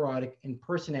 psychoneurotic, and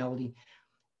personality.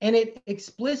 And it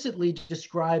explicitly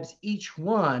describes each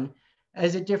one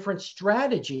as a different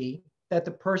strategy that the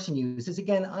person uses.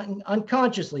 Again,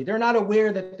 unconsciously, they're not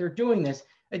aware that they're doing this,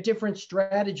 a different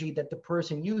strategy that the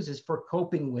person uses for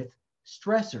coping with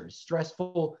stressors,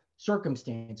 stressful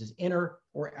circumstances, inner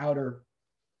or outer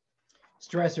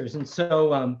stressors. And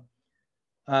so,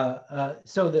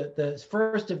 the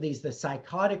first of these, the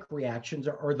psychotic reactions,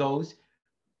 are those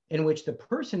in which the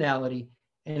personality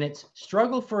and its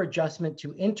struggle for adjustment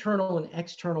to internal and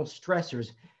external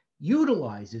stressors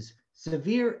utilizes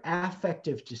severe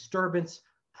affective disturbance,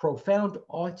 profound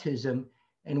autism,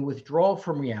 and withdrawal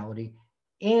from reality,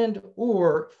 and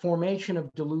or formation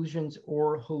of delusions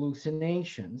or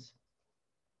hallucinations.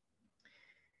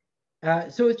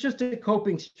 So it's just a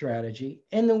coping strategy.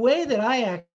 And the way that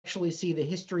I actually see the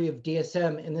history of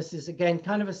DSM, and this is again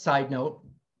kind of a side note,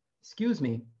 excuse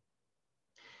me,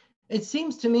 it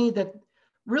seems to me that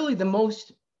really the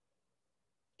most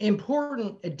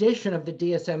important edition of the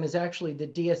DSM is actually the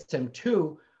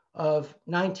DSM-2 of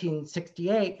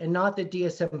 1968 and not the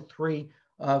DSM-3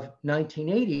 of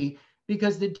 1980,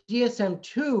 because the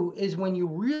DSM-2 is when you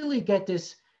really get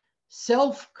this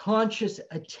self-conscious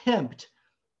attempt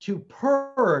to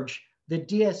purge the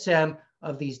DSM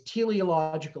of these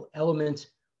teleological elements,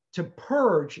 to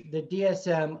purge the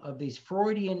DSM of these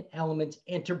Freudian elements,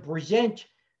 and to present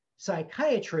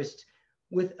psychiatrists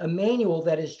with a manual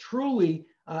that is truly,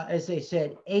 as they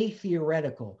said,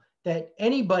 atheoretical, that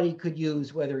anybody could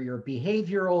use, whether you're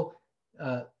behavioral,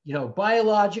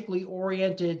 biologically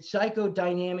oriented,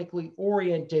 psychodynamically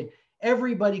oriented.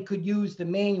 Everybody could use the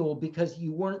manual because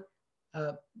you weren't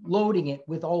loading it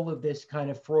with all of this kind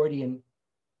of Freudian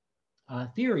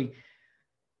theory.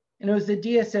 And it was the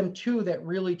DSM-2 that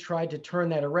really tried to turn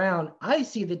that around. I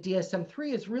see the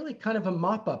DSM-3 as really kind of a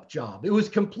mop-up job. It was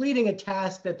completing a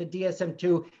task that the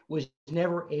DSM-2 was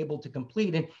never able to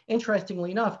complete. And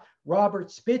interestingly enough, Robert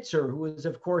Spitzer, who was,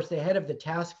 of course, the head of the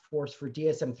task force for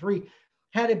DSM-3,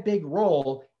 had a big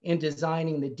role in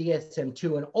designing the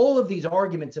DSM-2. And all of these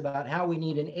arguments about how we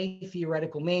need an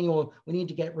atheoretical manual, we need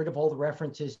to get rid of all the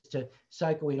references to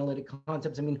psychoanalytic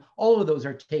concepts. I mean, all of those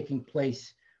are taking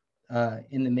place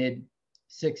in the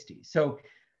mid-60s. So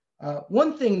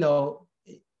one thing, though,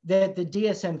 that the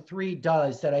DSM-3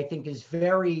 does that I think is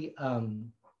very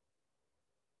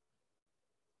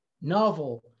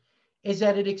novel is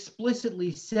that it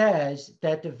explicitly says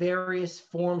that the various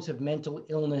forms of mental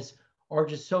illness are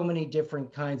just so many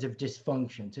different kinds of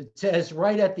dysfunctions. It says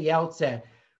right at the outset,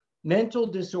 mental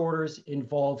disorders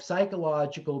involve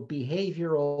psychological,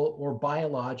 behavioral, or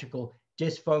biological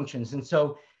dysfunctions. And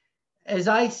so, as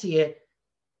I see it,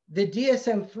 the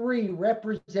DSM-3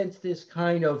 represents this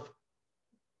kind of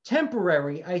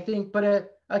temporary, I think,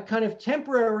 but a kind of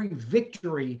temporary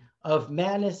victory of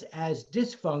madness as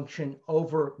dysfunction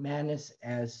over madness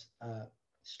as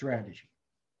strategy.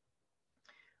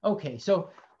 Okay, so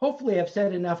hopefully I've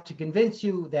said enough to convince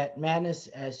you that madness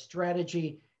as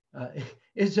strategy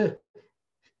is a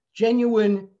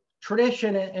genuine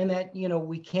tradition, and that,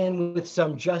 we can, with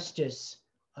some justice,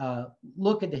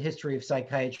 look at the history of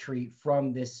psychiatry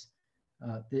from this,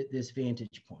 this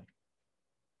vantage point.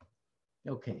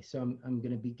 Okay, so I'm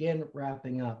going to begin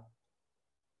wrapping up.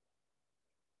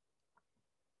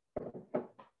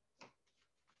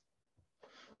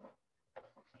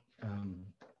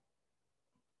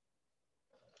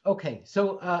 Okay,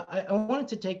 so I wanted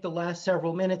to take the last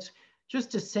several minutes just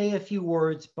to say a few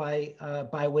words by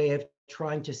way of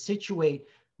trying to situate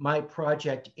my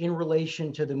project in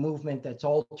relation to the movement that's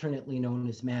alternately known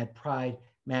as Mad Pride,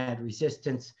 Mad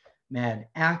Resistance, Mad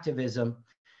Activism.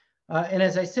 And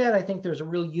as I said, I think there's a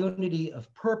real unity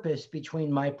of purpose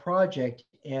between my project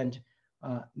and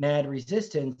Mad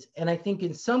Resistance. And I think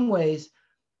in some ways,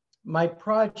 my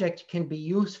project can be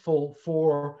useful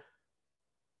for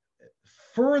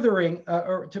furthering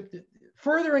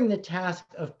the task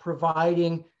of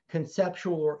providing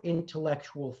conceptual or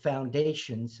intellectual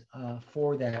foundations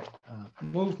for that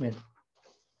movement.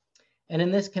 And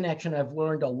in this connection, I've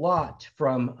learned a lot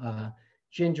from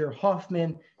Ginger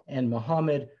Hoffman and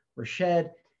Mohammed Rashed,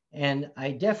 and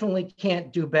I definitely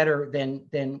can't do better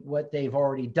than what they've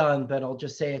already done, but I'll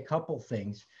just say a couple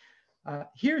things.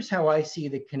 Here's how I see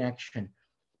the connection.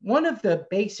 One of the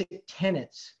basic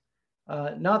tenets,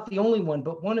 not the only one,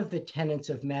 but one of the tenets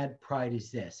of Mad Pride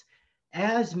is this: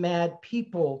 as mad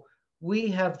people, we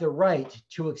have the right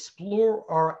to explore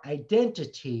our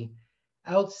identity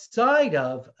outside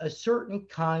of a certain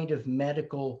kind of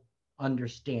medical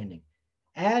understanding.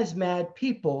 As mad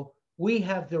people, we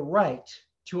have the right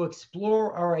to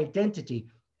explore our identity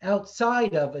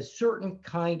outside of a certain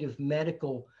kind of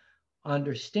medical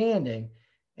understanding.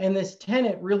 And this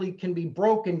tenet really can be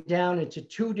broken down into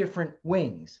two different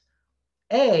wings.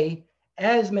 A,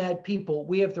 as mad people,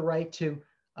 we have the right to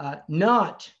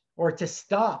not, or to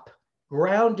stop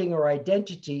grounding our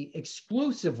identity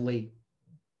exclusively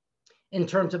in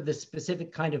terms of the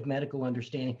specific kind of medical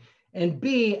understanding. And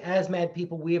B, as mad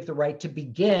people, we have the right to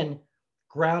begin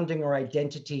grounding our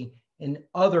identity in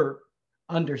other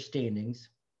understandings,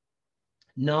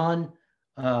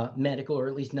 non-medical, or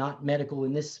at least not medical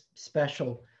in this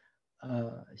special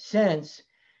sense.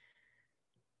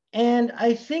 And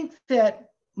I think that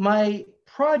my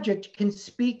project can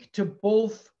speak to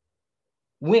both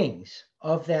wings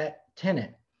of that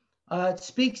tenet. It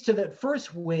speaks to that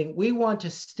first wing. We want to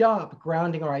stop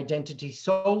grounding our identity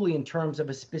solely in terms of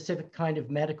a specific kind of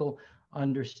medical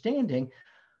understanding.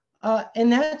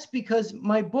 And that's because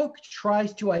my book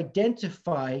tries to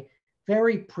identify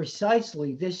very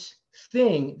precisely this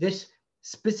thing, this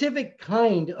specific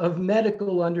kind of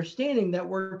medical understanding that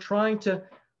we're trying to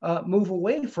move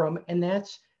away from, and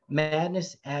that's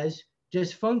madness as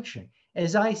dysfunction.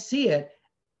 As I see it,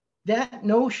 that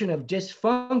notion of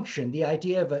dysfunction, the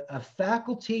idea of a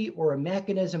faculty or a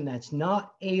mechanism that's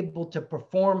not able to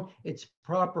perform its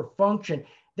proper function,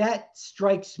 that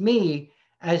strikes me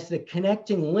as the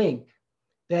connecting link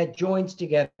that joins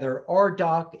together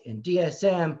RDoC and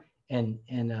DSM and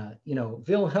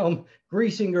Wilhelm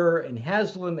Griesinger and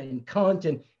Haslam and Kant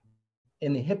and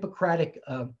the Hippocratic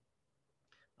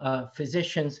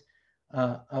physicians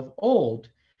of old.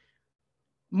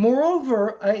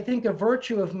 Moreover, I think a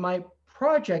virtue of my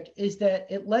project is that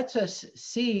it lets us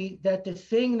see that the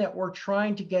thing that we're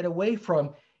trying to get away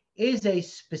from is a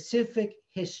specific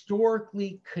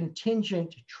historically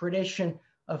contingent tradition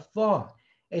of thought.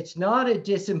 It's not a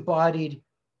disembodied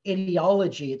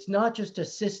ideology. It's not just a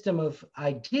system of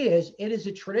ideas. It is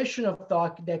a tradition of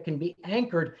thought that can be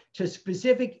anchored to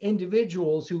specific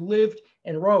individuals who lived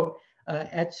and wrote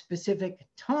at specific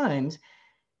times.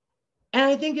 And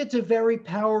I think it's a very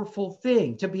powerful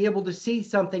thing to be able to see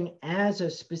something as a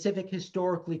specific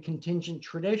historically contingent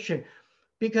tradition,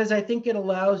 because I think it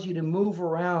allows you to move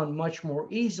around much more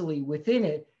easily within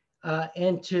it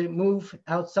and to move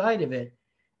outside of it.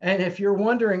 And if you're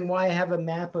wondering why I have a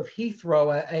map of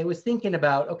Heathrow, I was thinking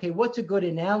about, okay, what's a good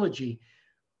analogy?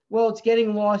 Well, it's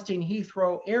getting lost in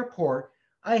Heathrow Airport.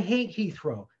 I hate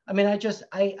Heathrow. I mean, I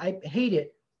hate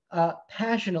it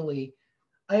passionately.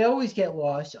 I always get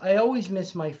lost. I always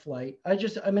miss my flight.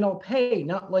 I'll pay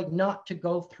not to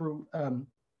go through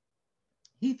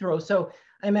Heathrow. So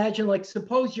I imagine, like,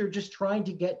 suppose you're just trying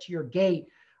to get to your gate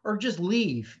or just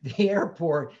leave the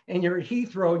airport and you're at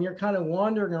Heathrow and you're kind of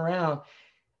wandering around.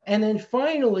 And then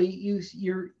finally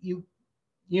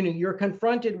you're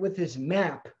confronted with this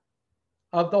map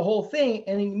of the whole thing.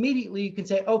 And immediately you can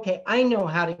say, okay, I know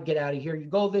how to get out of here. You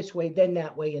go this way, then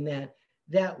that way, and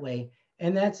that way.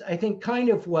 And that's, I think, kind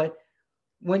of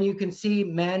when you can see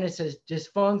madness as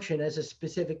dysfunction as a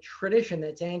specific tradition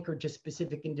that's anchored to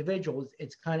specific individuals,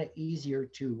 it's kind of easier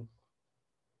to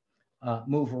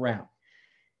move around.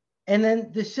 And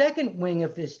then the second wing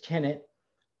of this tenet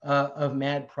of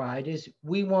Mad Pride is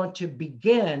we want to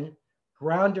begin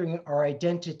grounding our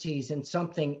identities in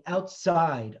something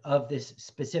outside of this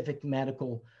specific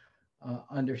medical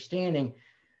understanding.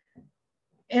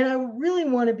 And I really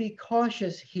want to be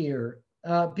cautious here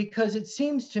because it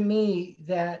seems to me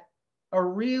that a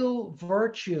real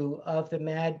virtue of the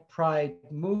Mad Pride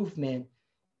movement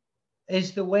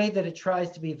is the way that it tries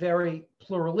to be very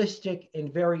pluralistic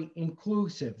and very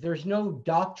inclusive. There's no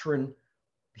doctrine.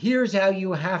 Here's how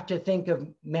you have to think of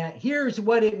mad. Here's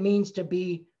what it means to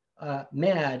be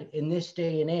mad in this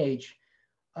day and age.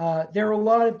 There are a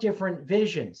lot of different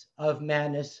visions of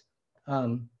madness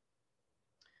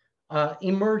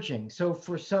emerging. So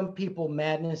for some people,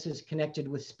 madness is connected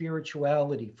with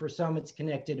spirituality. For some, it's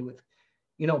connected with,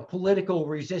 political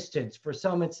resistance. For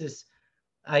some, it's this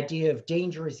idea of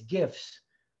dangerous gifts.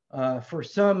 For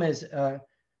some, as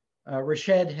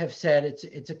Rashid have said,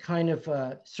 it's a kind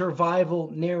of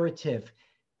survival narrative.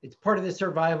 It's part of the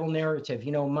survival narrative.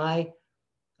 My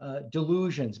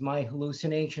delusions, my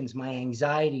hallucinations, my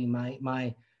anxiety,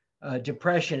 my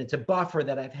depression. It's a buffer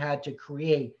that I've had to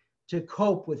create to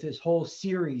cope with this whole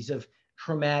series of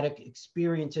traumatic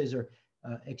experiences or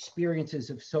experiences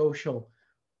of social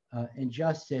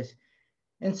injustice.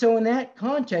 And so in that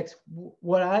context,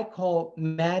 what I call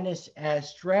madness as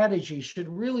strategy should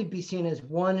really be seen as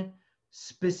one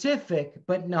specific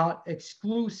but not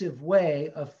exclusive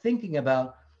way of thinking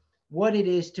about what it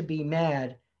is to be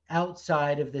mad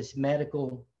outside of this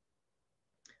medical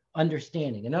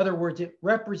understanding. In other words, it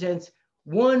represents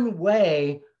one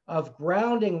way of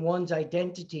grounding one's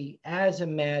identity as a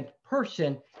mad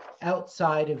person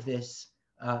outside of this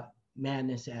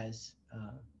madness as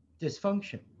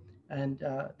dysfunction. And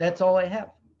that's all I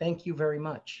have. Thank you very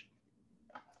much.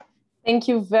 Thank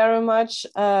you very much,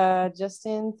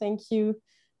 Justin. Thank you.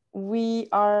 We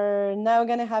are now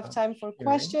going to have time for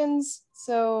questions.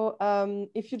 So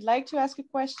if you'd like to ask a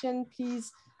question,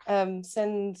 please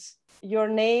send your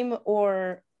name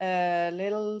or a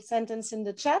little sentence in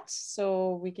the chat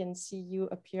so we can see you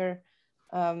appear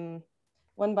one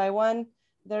by one.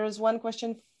 There is one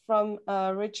question from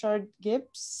Richard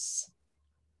Gibbs.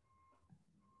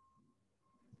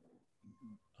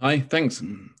 Hi, thanks.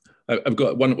 I've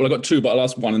got one. Well, I've got two, but I'll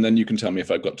ask one, and then you can tell me if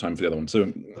I've got time for the other one.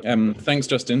 So, thanks,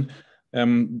 Justin.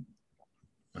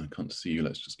 I can't see you.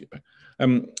 Let's just get back.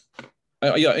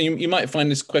 Yeah, you might find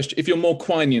this question, if you're more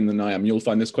Quinean than I am, you'll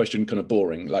find this question kind of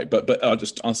boring. But I'll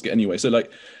just ask it anyway. So,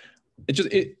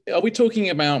 are we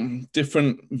talking about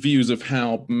different views of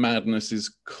how madness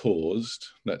is caused?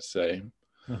 Let's say,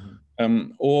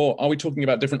 or are we talking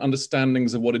about different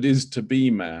understandings of what it is to be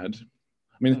mad?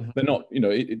 I mean, they're not,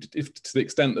 if to the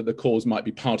extent that the cause might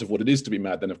be part of what it is to be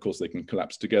mad, then of course they can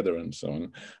collapse together and so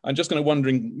on. I'm just kind of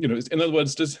wondering, in other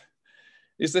words,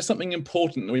 is there something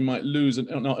important that we might lose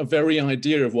a very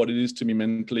idea of what it is to be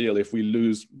mentally ill if we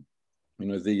lose, you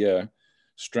know, the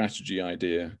strategy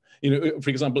idea? You know, for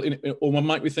example, or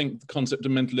might we think the concept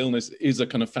of mental illness is a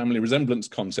kind of family resemblance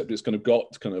concept? It's kind of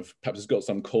got perhaps it's got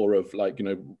some core of, like, you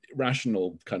know,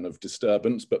 rational kind of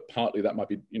disturbance, but partly that might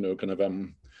be, you know, kind of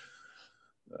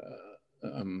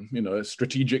you know,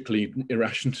 strategic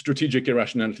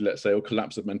irrationality, let's say, or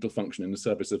collapse of mental function in the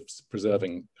service of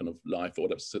preserving kind of life or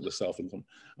the self, and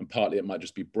partly it might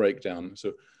just be breakdown.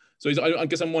 So I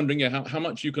guess I'm wondering, yeah, how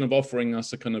much you kind of offering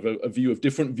us a kind of a view of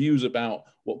different views about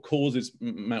what causes,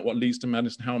 what leads to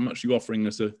madness, and how much you offering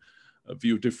us a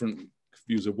view of different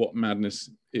views of what madness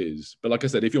is. But like I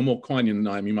said, if you're more Quinean than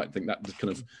I am, you might think that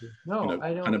kind of, no, you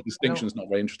know, kind of distinction is not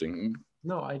very interesting.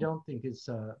 No, I don't think it's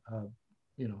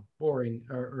you know, boring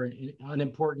or an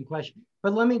unimportant question.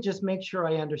 But let me just make sure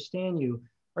I understand you.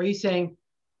 Are you saying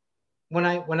when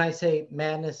I say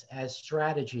madness as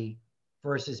strategy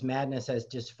versus madness as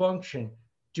dysfunction,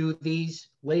 do these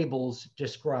labels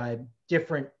describe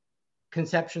different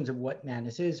conceptions of what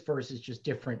madness is versus just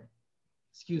different,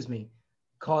 excuse me,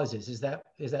 causes? Is that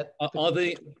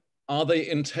are they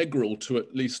integral to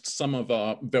at least some of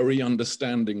our very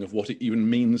understanding of what it even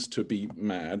means to be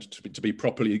mad, to be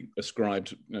properly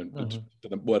ascribed, you know, to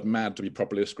the word mad to be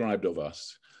properly ascribed of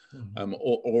us?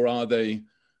 Or are they,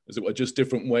 as it were, just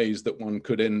different ways that one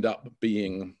could end up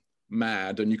being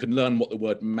mad, and you can learn what the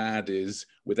word mad is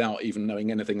without even knowing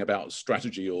anything about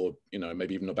strategy, or, you know,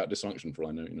 maybe even about dysfunction, for all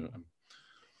I know, you know?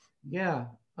 Yeah,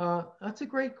 that's a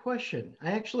great question.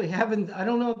 I actually haven't, I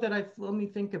don't know that let me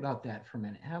think about that for a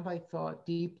minute. Have I thought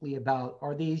deeply about,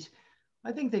 are these,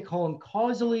 I think they call them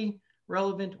causally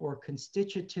relevant or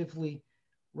constitutively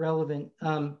relevant.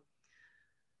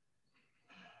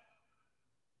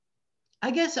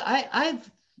 I guess I've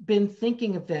been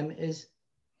thinking of them as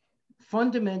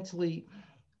fundamentally,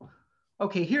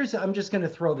 okay, I'm just going to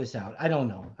throw this out. I don't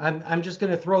know. I'm just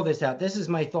going to throw this out. This is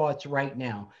my thoughts right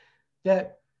now,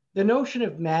 that the notion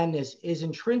of madness is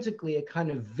intrinsically a kind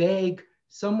of vague,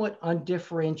 somewhat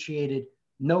undifferentiated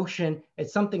notion.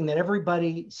 It's something that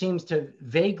everybody seems to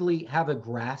vaguely have a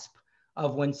grasp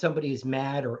of when somebody is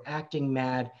mad or acting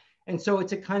mad. And so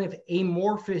it's a kind of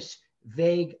amorphous,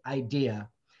 vague idea.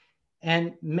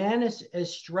 And madness as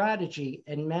strategy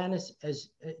and madness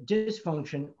as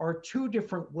dysfunction are two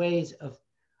different ways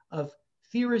of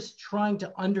theorists trying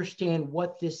to understand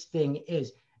what this thing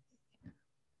is.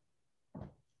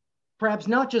 Perhaps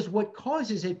not just what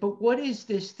causes it, but what is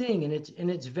this thing in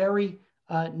its very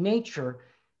nature.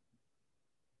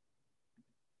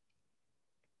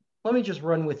 Let me just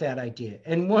run with that idea.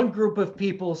 And one group of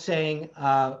people saying,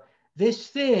 this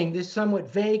thing, this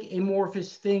somewhat vague,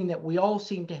 amorphous thing that we all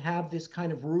seem to have this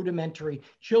kind of rudimentary,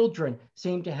 children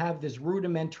seem to have this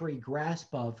rudimentary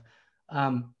grasp of,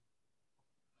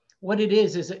 what it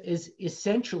is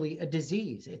essentially a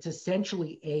disease. It's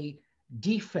essentially a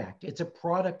defect. It's a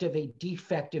product of a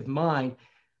defective mind.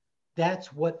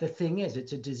 That's what the thing is.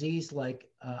 It's a disease like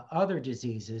other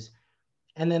diseases.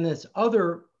 And then this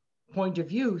other point of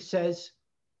view says,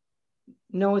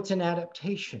 no, it's an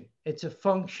adaptation. It's a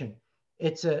function.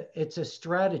 It's a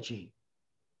strategy.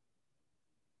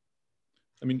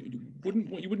 I mean, wouldn't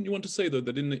you want to say, though,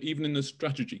 that even in the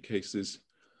strategy cases,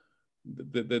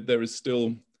 that there is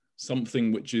still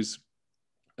something which is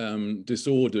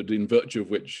disordered, in virtue of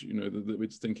which, you know,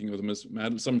 it's thinking of them as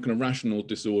mad, some kind of rational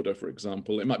disorder, for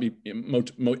example. It might be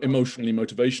emotionally,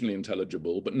 motivationally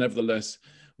intelligible, but nevertheless,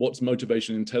 what's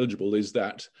motivationally intelligible is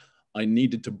that I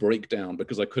needed to break down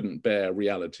because I couldn't bear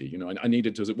reality. You know, I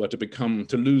needed to, as it were, to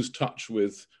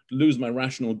lose my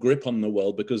rational grip on the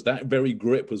world, because that very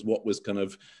grip was what was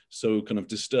so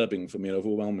disturbing for me,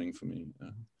 overwhelming for me.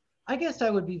 I guess I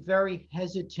would be very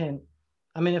hesitant.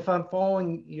 I mean, if I'm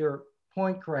following your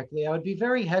point correctly, I would be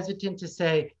very hesitant to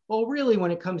say, well, really,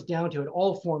 when it comes down to it,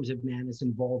 all forms of madness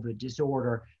involve a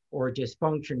disorder or a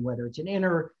dysfunction, whether it's an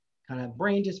inner kind of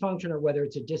brain dysfunction or whether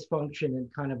it's a dysfunction in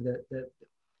kind of the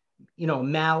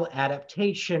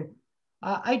maladaptation.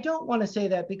 I don't want to say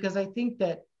that, because I think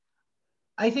that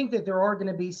there are going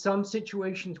to be some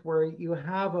situations where you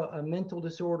have a mental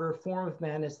disorder, a form of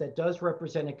madness that does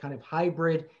represent a kind of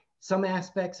hybrid. Some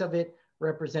aspects of it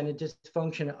represent a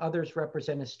dysfunction, others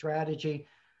represent a strategy.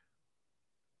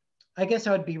 I guess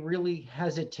I would be really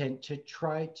hesitant to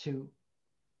try to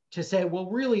say, well,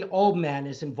 really all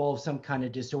madness involves some kind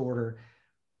of disorder,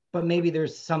 but maybe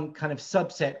there's some kind of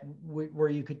subset where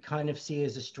you could kind of see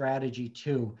as a strategy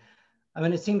too. I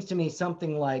mean, it seems to me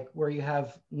something like where you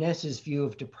have Ness's view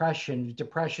of depression.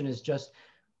 Depression is just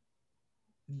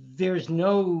there's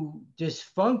no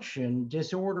dysfunction,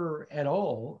 disorder at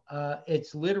all.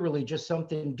 It's literally just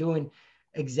something doing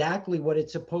exactly what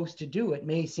it's supposed to do. It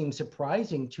may seem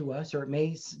surprising to us, or it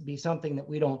may be something that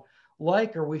we don't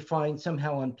like or we find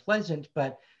somehow unpleasant,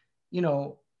 but you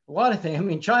know, a lot of things, I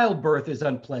mean, childbirth is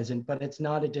unpleasant, but it's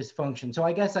not a dysfunction. So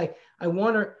I guess I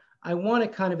want to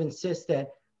kind of insist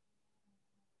that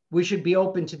we should be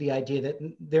open to the idea that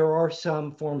there are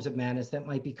some forms of madness that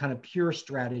might be kind of pure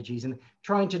strategies, and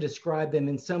trying to describe them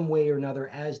in some way or another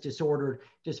as disordered,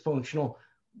 dysfunctional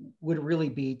would really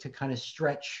be to kind of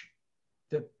stretch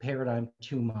the paradigm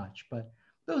too much. But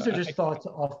those are just thoughts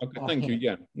off. Okay, thank you.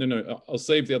 Yeah, no, I'll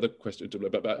save the other question to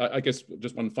but I guess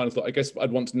just one final thought. I guess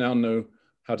I'd want to now know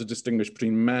how to distinguish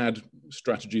between mad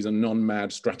strategies and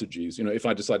non-mad strategies. You know, if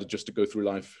I decided just to go through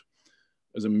life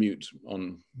as a mute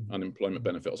on unemployment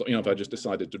benefits, you know, if I just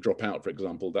decided to drop out, for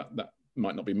example, that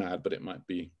might not be mad, but it might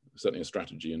be certainly a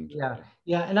strategy. And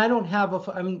yeah, and I don't have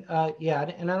and I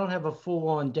don't have a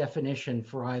full-on definition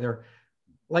for either.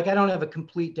 Like, I don't have a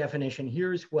complete definition.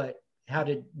 Here's what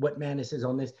madness is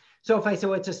on this. So if I say,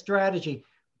 well, it's a strategy,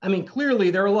 I mean,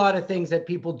 clearly there are a lot of things that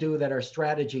people do that are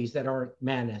strategies that aren't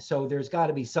madness. So there's got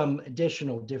to be some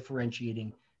additional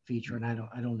differentiating feature, and I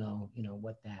don't know, you know,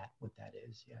 what that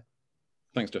is yet.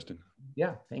 Thanks, Justin.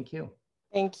 Yeah, thank you.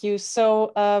 Thank you.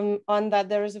 So on that,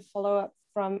 there is a follow-up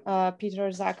from Peter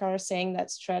Zakar saying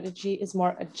that strategy is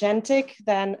more agentic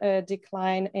than a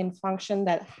decline in function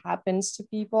that happens to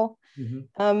people.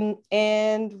 Mm-hmm.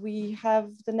 And we have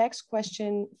the next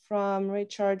question from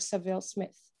Richard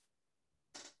Saville-Smith.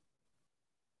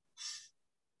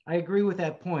 I agree with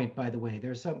that point, by the way.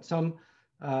 There's some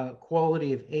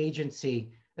quality of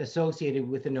agency associated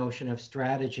with the notion of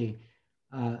strategy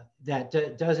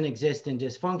that doesn't exist in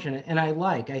dysfunction. And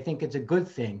I think it's a good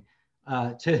thing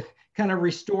to kind of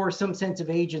restore some sense of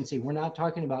agency. We're not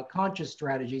talking about conscious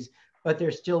strategies, but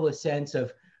there's still a sense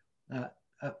of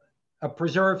a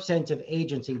preserved sense of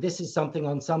agency. This is something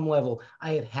on some level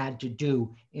I have had to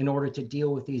do in order to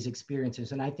deal with these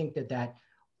experiences. And I think that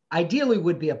ideally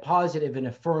would be a positive and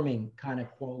affirming kind of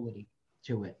quality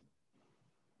to it.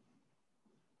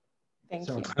 Thank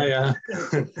you.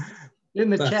 In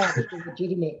the chat, it's a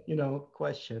legitimate, you know,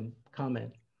 question,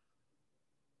 comment.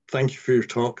 Thank you for your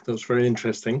talk. That was very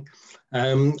interesting.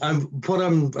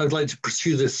 I'd like to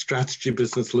pursue this strategy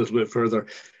business a little bit further.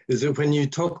 Is that when you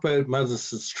talk about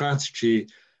madness as strategy,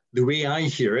 the way I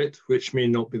hear it, which may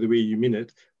not be the way you mean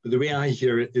it, but the way I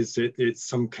hear it is that it's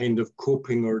some kind of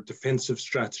coping or defensive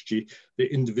strategy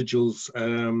that individuals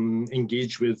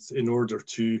engage with in order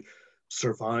to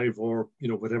survive, or, you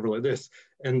know, whatever like this.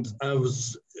 And I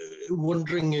was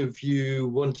wondering if you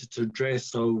wanted to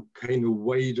address a kind of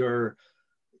wider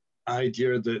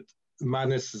idea that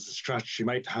madness as a strategy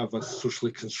might have a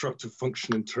socially constructive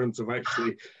function in terms of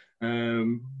actually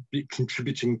be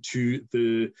contributing to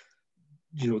the,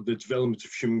 you know, the development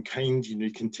of humankind. You know,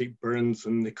 you can take Burns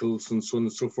and Nichols and so on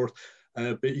and so forth,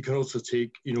 but you can also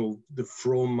take, you know, the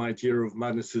Fromm idea of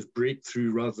madness as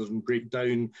breakthrough rather than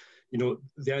breakdown. You know,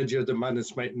 the idea that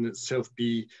madness might in itself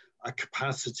be a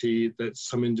capacity that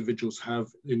some individuals have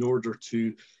in order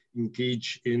to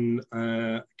engage in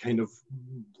kind of,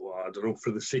 well, I don't know,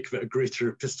 for the sake of it, a greater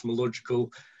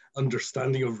epistemological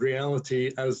understanding of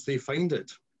reality as they find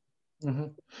it. Mm-hmm.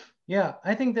 Yeah,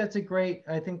 I think that's a great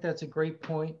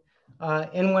point.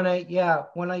 And when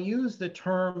I use the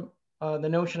term, the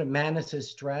notion of madness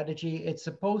as strategy, it's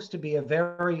supposed to be a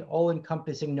very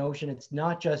all-encompassing notion. It's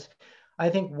not just, I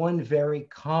think one very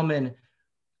common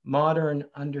modern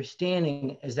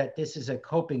understanding is that this is a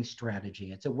coping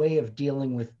strategy. It's a way of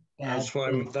dealing with bad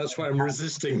things. That's why I'm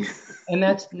resisting. And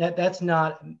that's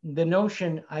not the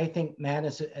notion. I think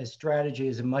madness as strategy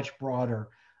is a much broader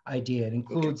idea. It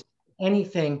includes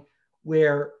anything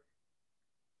where,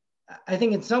 I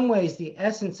think in some ways the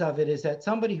essence of it is that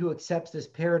somebody who accepts this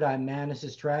paradigm, madness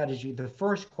as strategy, the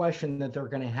first question that they're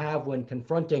going to have when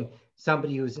confronting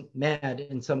somebody who's mad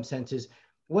in some sense is,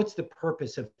 what's the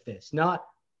purpose of this? Not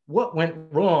what went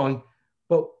wrong,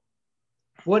 but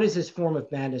what is this form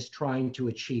of madness trying to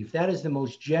achieve? That is the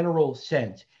most general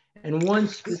sense. And one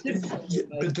specific.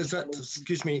 But does that,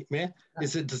 excuse me, Mayor,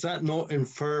 does that not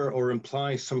infer or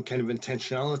imply some kind of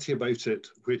intentionality about it,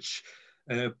 which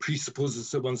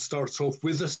presupposes that one starts off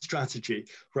with a strategy,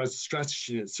 whereas the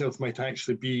strategy in itself might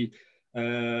actually be,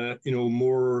 you know,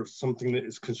 more something that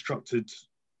is constructed,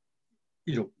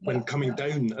 you know, when coming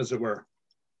down, as it were?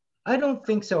 I don't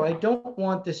think so. I don't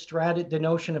want the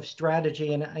notion of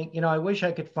strategy, and I wish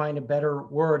I could find a better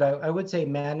word. I would say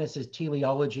madness is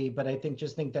teleology, but I think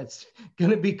that's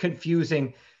going to be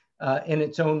confusing in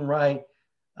its own right.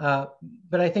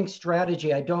 But I think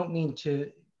strategy, I don't mean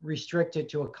to restricted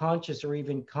to a conscious or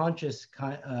even conscious,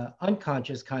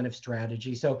 unconscious kind of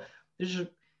strategy. So there's,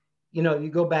 you know, you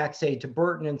go back, say, to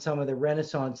Burton and some of the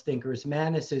Renaissance thinkers,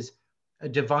 madness is a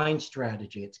divine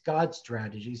strategy. It's God's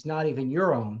strategy. It's not even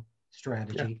your own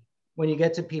strategy. Yeah. When you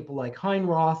get to people like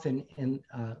Heinroth and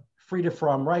Frieda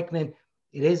Fromm-Reichmann,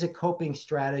 it is a coping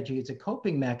strategy. It's a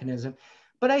coping mechanism.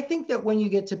 But I think that when you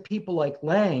get to people like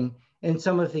Lang and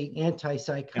some of the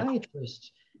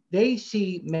anti-psychiatrists, they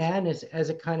see madness as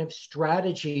a kind of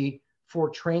strategy for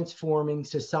transforming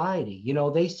society. You know,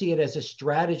 they see it as a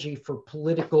strategy for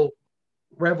political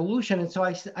revolution. And so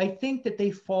I think that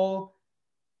they fall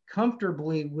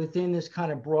comfortably within this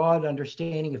kind of broad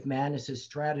understanding of madness's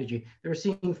strategy. They're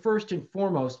seeing first and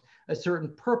foremost a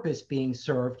certain purpose being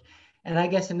served. And I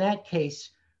guess in that case,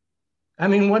 I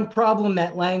mean, one problem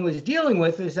that Lang was dealing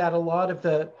with is that a lot of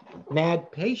the mad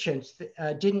patients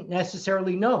didn't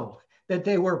necessarily know that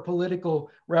they were political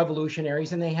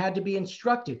revolutionaries, and they had to be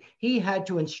instructed. He had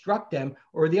to instruct them,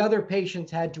 or the other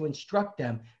patients had to instruct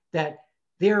them that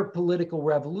they're political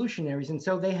revolutionaries. And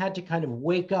so they had to kind of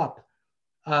wake up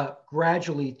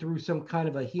gradually through some kind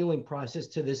of a healing process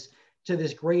to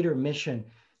this greater mission.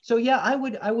 So yeah, I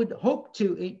would hope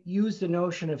to use the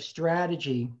notion of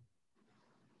strategy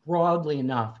broadly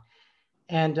enough.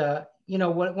 And you know,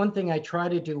 one thing I try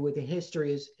to do with the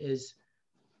history is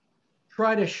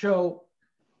try to show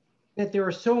that there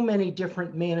are so many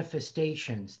different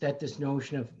manifestations that this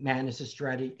notion of madness is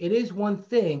strategy. It is one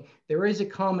thing. There is a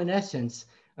common essence.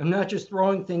 I'm not just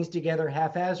throwing things together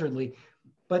haphazardly,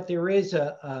 but there is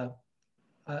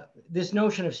this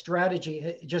notion of strategy.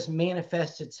 It just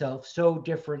manifests itself so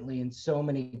differently in so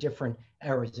many different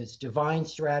eras. It's divine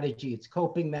strategy, it's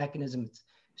coping mechanism, it's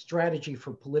strategy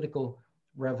for political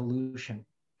revolution.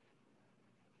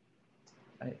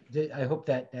 I hope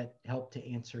that helped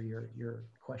to answer your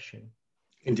question.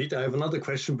 Indeed, I have another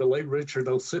question, but like Richard,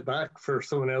 I'll sit back for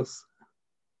someone else.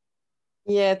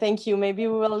 Yeah, thank you. Maybe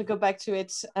we will go back to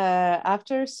it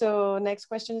after. So next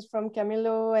question is from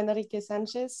Camilo Enrique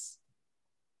Sanchez.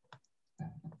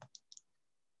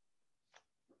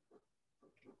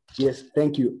 Yes,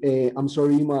 thank you. I'm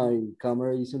sorry my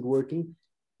camera isn't working.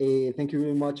 Thank you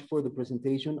very much for the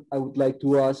presentation. I would like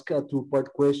to ask a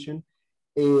two-part question.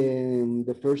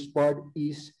 The first part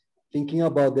is thinking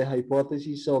about the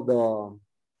hypothesis of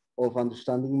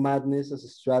understanding madness as a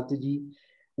strategy.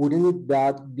 Wouldn't it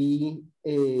that be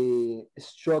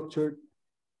structured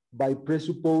by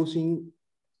presupposing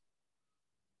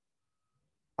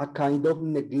a kind of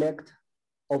neglect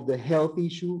of the health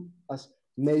issue as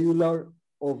medulla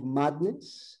of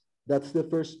madness? That's the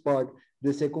first part.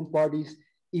 The second part is,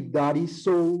 if that is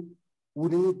so,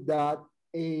 wouldn't it that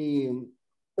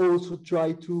also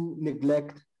try to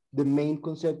neglect the main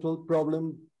conceptual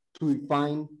problem to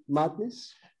define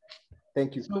madness?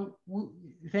 Thank you. So,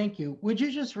 thank you. Would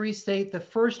you just restate the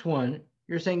first one?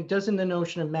 You're saying, doesn't the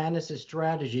notion of madness as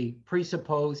strategy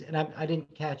presuppose, and I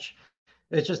didn't catch,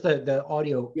 it's just the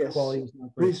audio quality is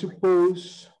not great.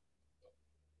 Presuppose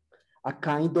a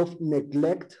kind of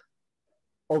neglect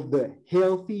of the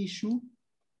health issue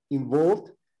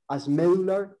involved as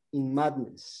medulla in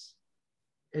madness.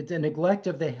 It's a neglect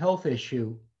of the health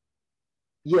issue.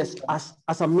 Yes,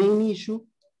 as a main issue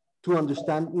to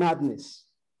understand madness.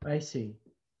 I see.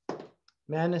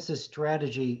 Madness's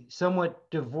strategy somewhat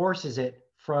divorces it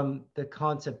from the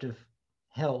concept of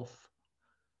health.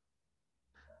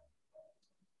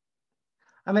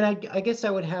 I mean, I guess I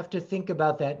would have to think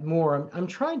about that more. I'm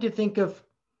trying to think of,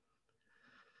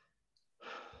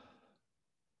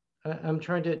 I'm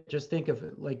trying to just think of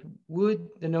it, like, would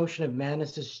the notion of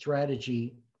madness's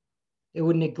strategy, it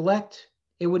would neglect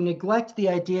the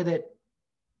idea that,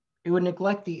 it would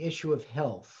neglect the issue of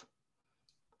health.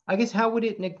 I guess, how would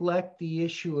it neglect the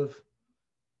issue of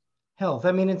health?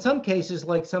 I mean, in some cases,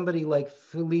 like somebody like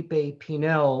Felipe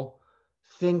Pinel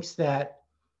thinks that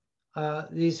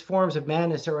these forms of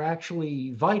madness are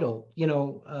actually vital, you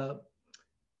know,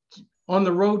 on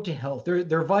the road to health.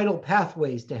 They're vital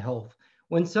pathways to health.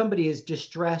 When somebody is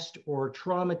distressed or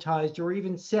traumatized or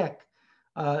even sick,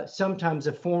 sometimes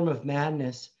a form of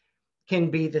madness can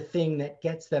be the thing that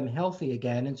gets them healthy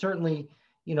again. And certainly,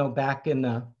 you know, back in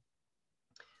the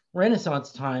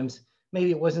Renaissance times,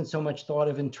 maybe it wasn't so much thought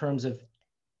of in terms of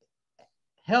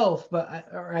health,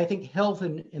 but I think health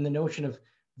and the notion of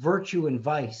virtue and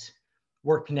vice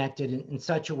were connected in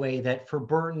such a way that for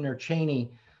Burton or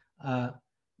Cheney,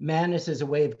 madness is a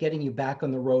way of getting you back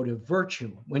on the road of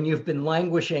virtue when you've been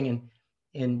languishing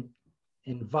in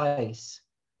vice.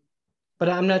 But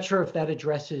I'm not sure if that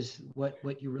addresses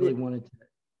what you really wanted to.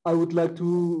 I would like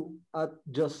to add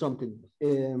just something.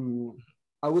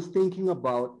 I was thinking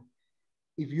about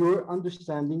if you're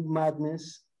understanding madness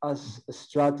as a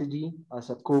strategy, as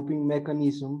a coping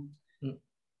mechanism,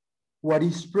 what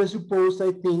is presupposed,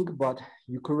 I think, but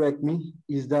you correct me,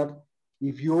 is that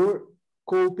if you're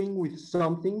coping with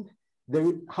something,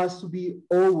 there has to be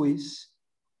always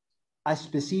a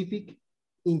specific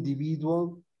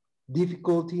individual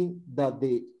difficulty that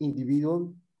the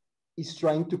individual is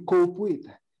trying to cope with.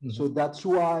 So that's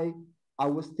why I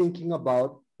was thinking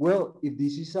about, well, if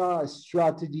this is a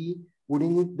strategy,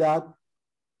 wouldn't it that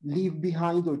leave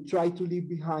behind or try to leave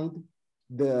behind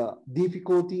the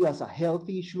difficulty as a health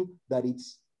issue that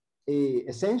it's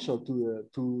essential to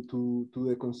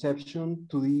the conception,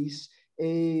 to this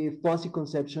fuzzy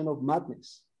conception of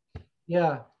madness.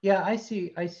 Yeah, I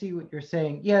see what you're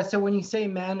saying. Yeah, so when you say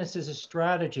madness is a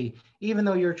strategy, even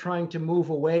though you're trying to move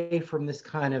away from this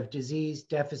kind of disease,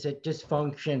 deficit,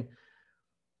 dysfunction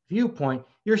viewpoint,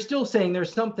 you're still saying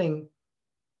there's something,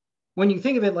 when you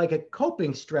think of it like a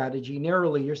coping strategy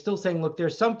narrowly, you're still saying, look,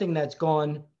 there's something that's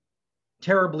gone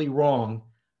terribly wrong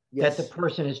that the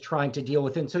person is trying to deal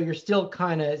with. And so you're still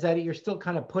kind of, you're still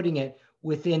kind of putting it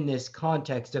within this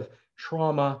context of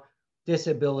trauma,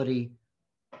 disability,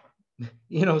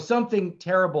 you know, something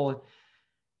terrible.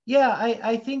 Yeah,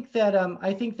 I think that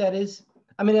is,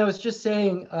 I mean, I was just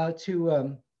saying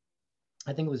to,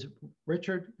 I think it was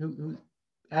Richard who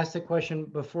asked the question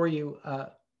before you,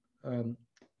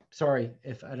 sorry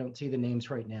if I don't see the names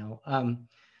right now,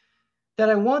 that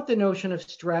I want the notion of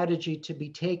strategy to be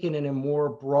taken in a more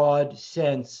broad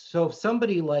sense. So if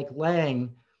somebody like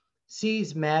Lang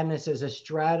sees madness as a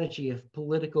strategy of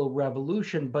political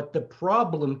revolution, but the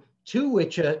problem to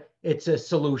which it's a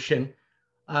solution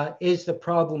is the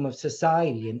problem of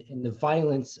society and the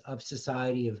violence of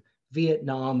society, of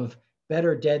Vietnam, of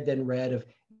better dead than red, of,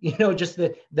 you know, just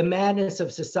the madness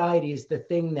of society is the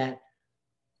thing that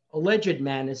alleged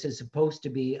madness is supposed to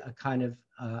be a kind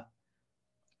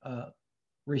of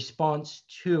response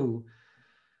to.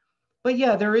 But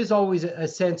yeah, there is always a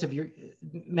sense of your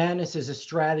madness as a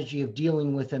strategy of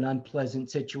dealing with an unpleasant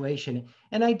situation.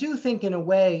 And I do think in a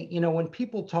way, you know, when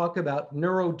people talk about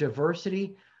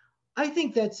neurodiversity, I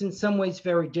think that's in some ways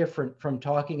very different from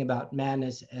talking about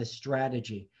madness as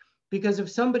strategy. Because if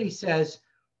somebody says,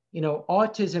 you know,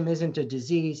 autism isn't a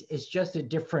disease, it's just a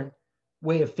different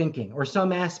way of thinking, or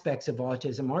some aspects of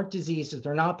autism aren't diseases,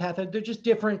 they're not pathologic, they're just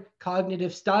different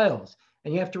cognitive styles.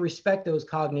 And you have to respect those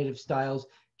cognitive styles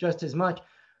just as much.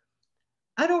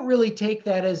 I don't really take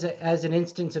that as an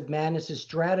instance of madness as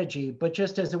strategy, but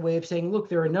just as a way of saying, look,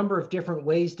 there are a number of different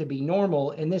ways to be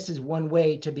normal, and this is one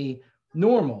way to be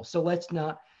normal. So let's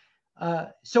not,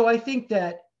 so I think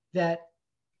that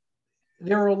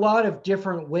there are a lot of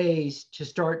different ways to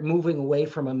start moving away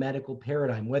from a medical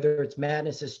paradigm. Whether it's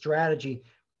madness as strategy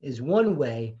is one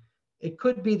way, it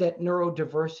could be that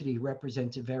neurodiversity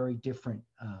represents a very different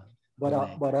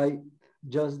way. But I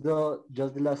just the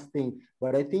last thing.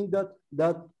 But I think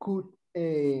that could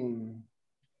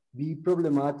be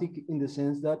problematic in the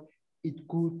sense that it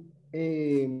could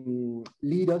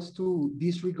lead us to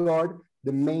disregard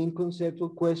the main conceptual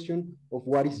question of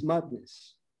what is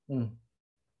madness.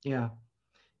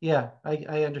 Yeah,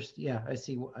 I understand. Yeah, I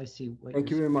see what Thank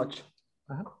you very much.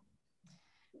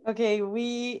 Okay,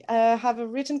 we have a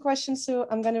written question, so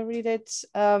I'm going to read it.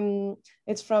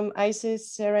 It's from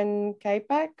Isis Seren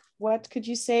Kaipak. What could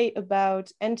you say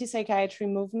about anti-psychiatry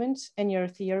movement and your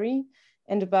theory,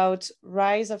 and about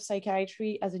rise of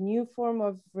psychiatry as a new form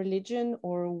of religion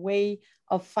or a way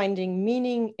of finding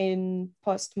meaning in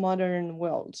postmodern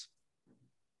world?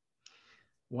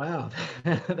 Wow,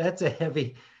 that's a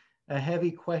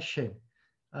heavy question.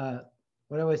 What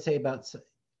do I say about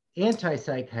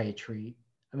anti-psychiatry?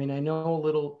 I mean, I know a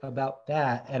little about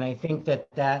that, and I think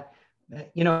that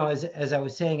you know, as I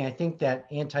was saying, I think that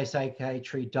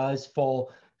anti-psychiatry does fall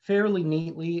fairly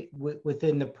neatly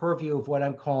within the purview of what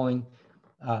I'm calling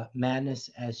madness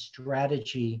as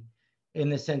strategy, in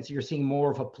the sense that you're seeing more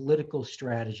of a political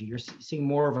strategy. You're seeing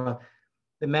more of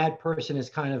the mad person is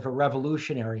kind of a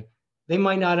revolutionary. They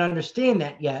might not understand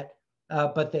that yet,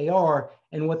 but they are.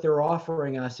 And what they're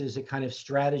offering us is a kind of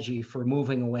strategy for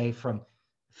moving away from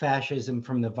fascism,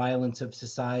 from the violence of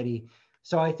society.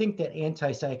 So I think that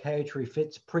anti-psychiatry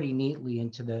fits pretty neatly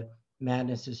into the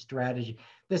madness as strategy.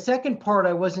 The second part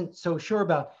I wasn't so sure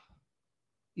about.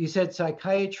 You said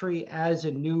psychiatry as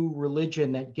a new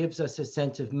religion that gives us a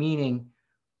sense of meaning.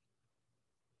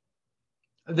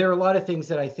 There are a lot of things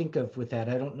that I think of with that.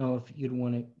 I don't know if you'd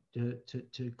want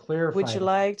to clarify. Would you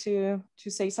like to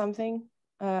say something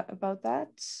about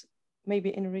that? Maybe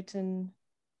in written.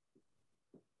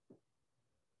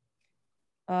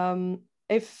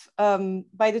 if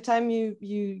by the time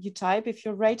you type, if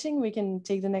you're writing, we can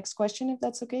take the next question if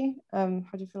that's okay. How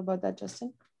do you feel about that,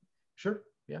 Justin? Sure.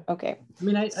 Yeah. Okay. I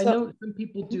mean, I know some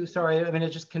people do. Sorry, I mean, I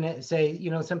just say,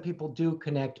 you know, some people do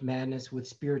connect madness with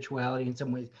spirituality in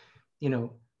some ways. You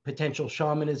know, potential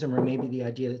shamanism, or maybe the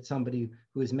idea that somebody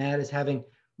who is mad is having,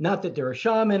 not that they're a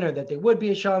shaman or that they would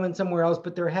be a shaman somewhere else,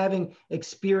 but they're having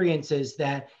experiences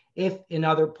that, if in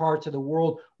other parts of the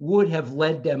world, would have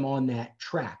led them on that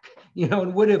track, you know,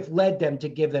 and would have led them to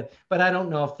give them. But I don't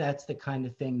know if that's the kind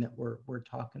of thing that we're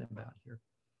talking about here.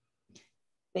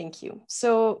 Thank you.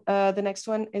 So the next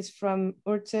one is from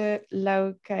Urte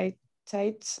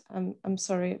Laukaitait. I'm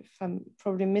sorry if I'm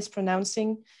probably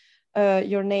mispronouncing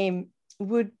your name.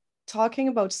 Would talking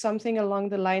about something along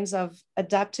the lines of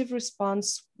adaptive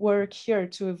response work here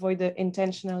to avoid the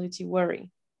intentionality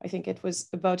worry? I think it was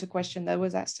about a question that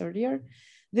was asked earlier.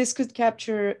 This could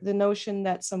capture the notion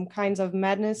that some kinds of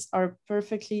madness are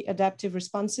perfectly adaptive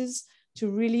responses to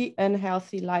really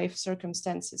unhealthy life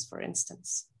circumstances, for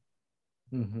instance.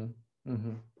 Mm-hmm.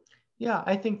 Mm-hmm. Yeah,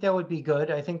 I think that would be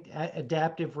good. I think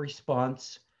adaptive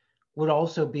response would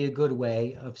also be a good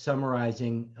way of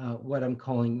summarizing what I'm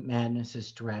calling madness as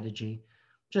strategy.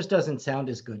 Just doesn't sound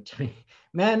as good to me.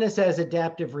 Madness as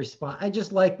adaptive response. I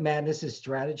just like madness as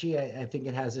strategy. I think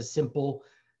it has a simple,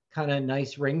 kind of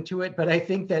nice ring to it. But I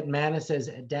think that madness as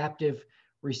adaptive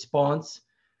response,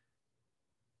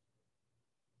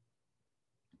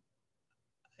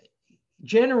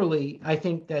 generally, I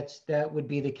think that would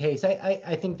be the case.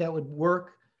 I think that would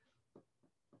work.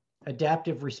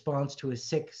 Adaptive response to a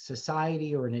sick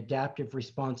society, or an adaptive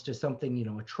response to something, you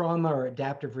know, a trauma, or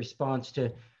adaptive response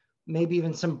to maybe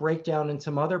even some breakdown in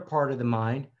some other part of the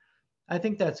mind. I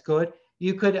think that's good.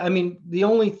 You could, I mean, the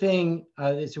only thing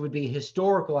is, it would be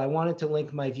historical. I wanted to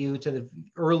link my view to the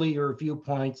earlier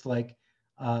viewpoints, like,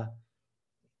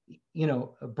 you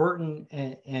know, Burton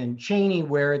and Cheney,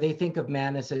 where they think of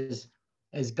madness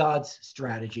as God's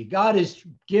strategy. God is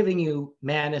giving you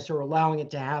madness, or allowing it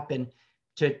to happen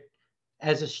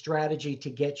as a strategy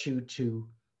to get you to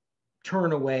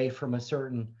turn away from a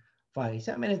certain vice.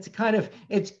 I mean,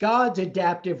 it's God's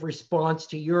adaptive response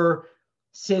to your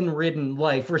sin-ridden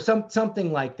life, or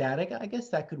something like that. I guess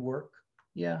that could work.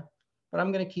 Yeah, but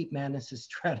I'm going to keep madness as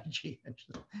strategy.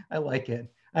 I like it.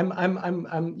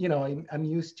 I'm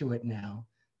used to it now.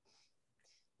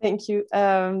 Thank you.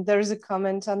 There is a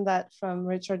comment on that from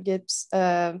Richard Gibbs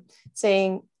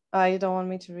saying, you don't want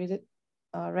me to read it.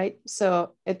 All right,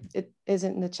 so it is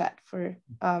in the chat for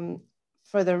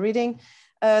further reading.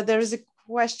 There is a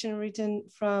question written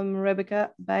from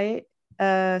Rebecca Baye.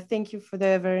 Thank you for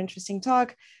the very interesting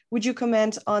talk. Would you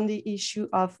comment on the issue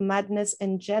of madness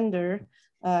and gender,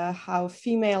 how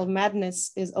female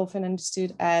madness is often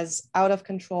understood as out of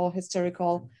control,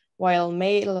 hysterical, while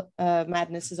male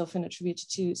madness is often attributed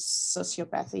to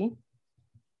sociopathy?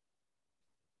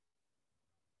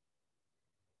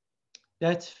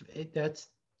 That's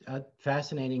a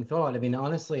fascinating thought. I mean,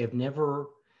 honestly, I've never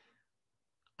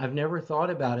thought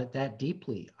about it that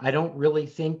deeply. I don't really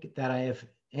think that I have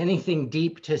anything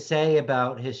deep to say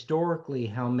about historically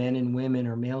how men and women,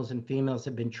 or males and females,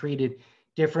 have been treated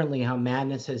differently, how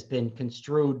madness has been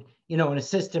construed, you know, in a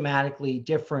systematically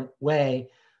different way.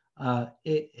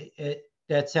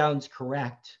 That sounds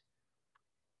correct,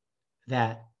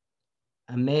 that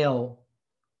a male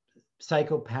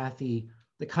psychopathy,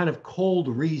 the kind of cold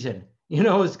reason, you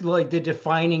know, is like the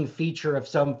defining feature of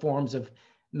some forms of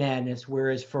madness,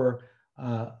 whereas for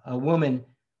a woman,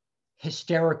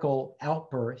 hysterical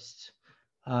outbursts.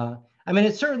 I mean,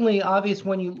 it's certainly obvious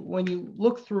when you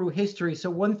look through history. So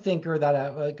one thinker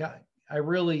that I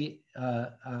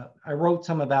wrote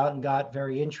some about and got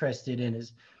very interested in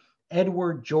is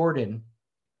Edward Jordan,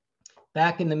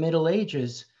 back in the Middle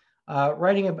Ages,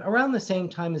 writing around the same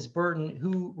time as Burton,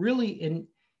 who really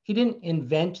he didn't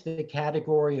invent the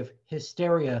category of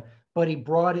hysteria, but he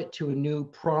brought it to a new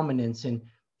prominence in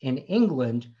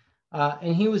England.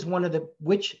 And he was one of the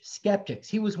witch skeptics.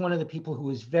 He was one of the people who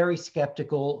was very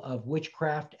skeptical of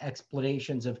witchcraft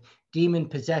explanations, of demon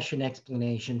possession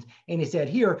explanations. And he said,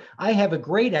 here, I have a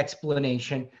great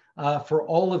explanation for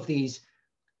all of these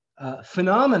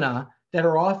phenomena that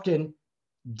are often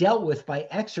dealt with by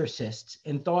exorcists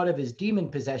and thought of as demon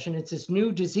possession. It's this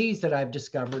new disease that I've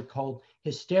discovered called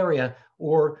hysteria,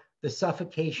 or the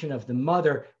suffocation of the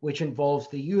mother, which involves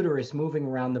the uterus moving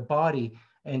around the body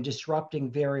and disrupting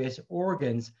various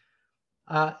organs.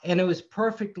 And it was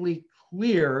perfectly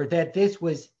clear that this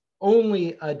was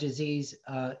only a disease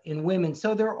in women.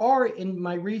 So there are, in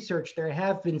my research, there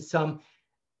have been some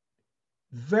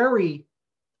very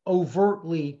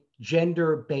overtly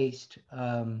gender-based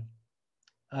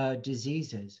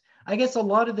diseases. I guess a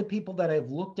lot of the people that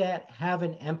I've looked at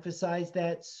haven't emphasized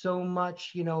that so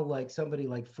much, you know, like somebody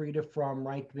like Frieda from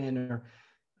Reichman or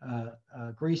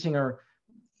Griesinger.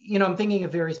 You know, I'm thinking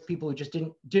of various people who just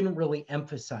didn't really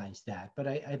emphasize that, but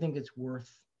I think it's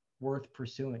worth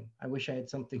pursuing. I wish I had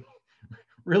something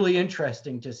really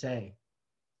interesting to say.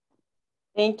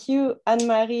 Thank you.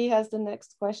 Anne-Marie has the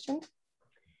next question.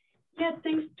 Yeah,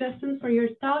 thanks, Justin, for your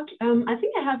talk. I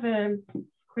think I have a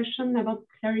question about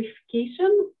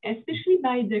clarification, especially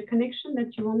by the connection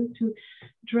that you want to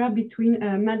draw between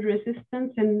MAD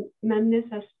resistance and madness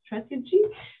as strategy.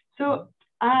 So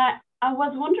I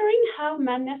was wondering how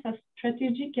madness as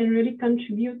strategy can really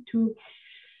contribute to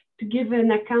give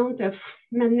an account of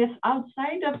madness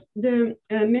outside of the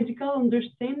medical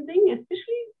understanding,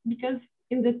 especially because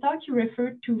in the talk you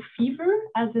referred to fever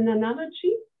as an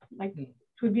analogy, like it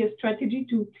would be a strategy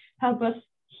to help us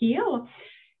heal.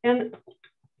 And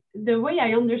the way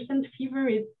I understand fever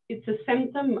is it's a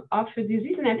symptom of a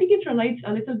disease. And I think it relates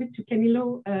a little bit to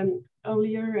Camilo's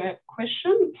earlier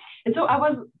question. And so I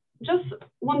was just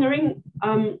wondering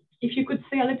if you could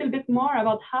say a little bit more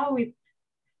about how it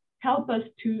helps us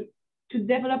to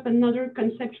develop another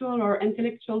conceptual or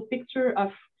intellectual picture of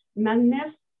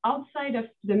madness outside of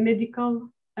the medical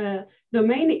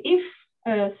domain,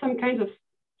 if some kinds of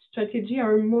strategy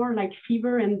are more like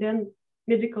fever and then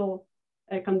medical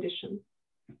condition.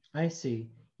 I see.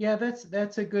 Yeah,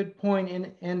 that's a good point.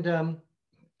 And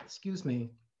excuse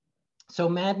me. So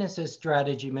madness as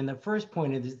strategy. I mean, the first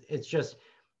point is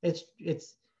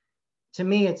it's to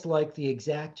me it's like the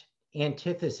exact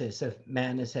antithesis of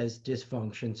madness as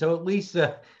dysfunction. So at least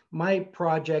my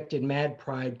project and Mad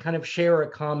Pride kind of share a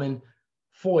common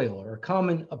foil or a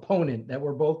common opponent that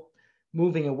we're both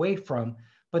moving away from.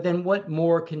 But then what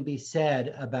more can be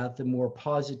said about the more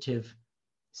positive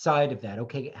side of that?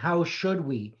 Okay, how should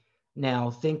we now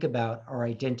think about our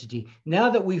identity now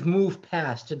that we've moved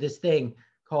past to this thing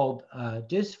called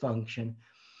dysfunction?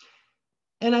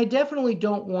 And I definitely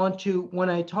don't want to, when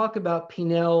I talk about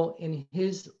Pinel in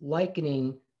his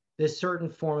likening this certain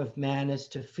form of madness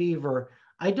to fever,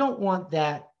 I don't want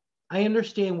that. I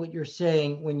understand what you're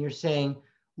saying when you're saying,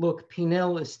 look,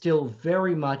 Pinel is still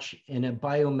very much in a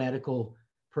biomedical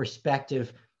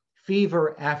perspective.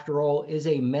 Fever, after all, is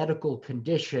a medical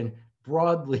condition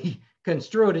broadly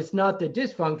construed. It's not the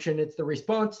dysfunction, it's the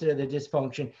response to the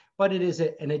dysfunction, but it is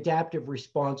an adaptive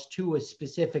response to a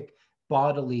specific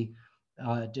bodily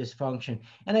dysfunction.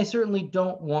 And I certainly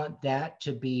don't want that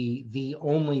to be the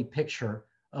only picture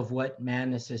of what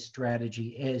madness's strategy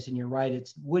is. And you're right,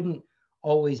 it wouldn't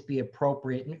always be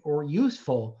appropriate or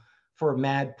useful for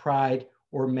Mad Pride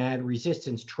or Mad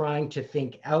Resistance trying to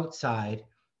think outside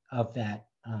of that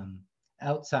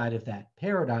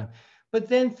paradigm. But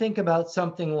then think about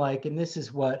something like, and this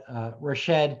is what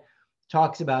Rashid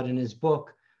talks about in his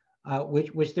book,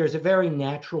 which there's a very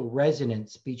natural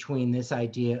resonance between this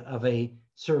idea of a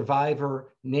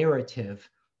survivor narrative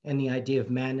and the idea of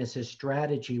madness as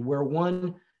strategy, where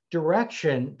one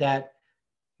direction that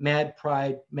Mad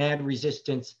Pride, Mad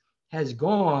Resistance has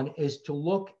gone is to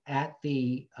look at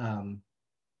the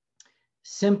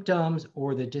symptoms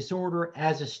or the disorder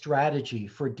as a strategy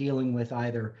for dealing with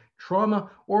either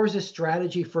trauma or as a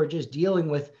strategy for just dealing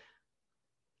with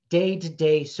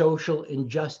day-to-day social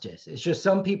injustice. It's just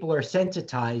some people are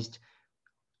sensitized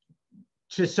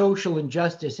to social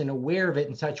injustice and aware of it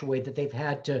in such a way that they've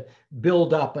had to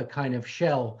build up a kind of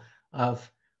shell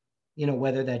of, you know,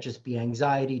 whether that just be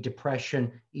anxiety,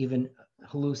 depression, even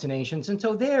hallucinations. And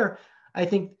so there, I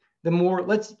think the more,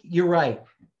 you're right.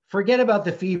 Forget about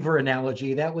the fever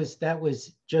analogy. That was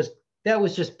just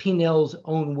Pinel's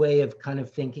own way of kind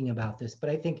of thinking about this. But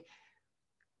I think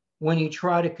when you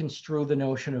try to construe the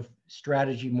notion of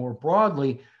strategy more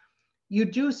broadly, you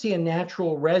do see a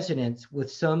natural resonance with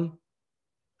some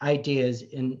ideas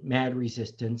in Mad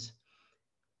Resistance,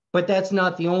 but that's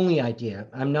not the only idea.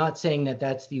 I'm not saying that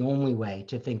that's the only way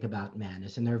to think about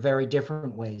madness, and there are very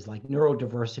different ways, like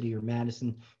neurodiversity or madness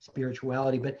and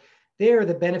spirituality. But there,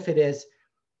 the benefit is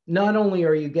not only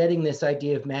are you getting this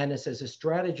idea of madness as a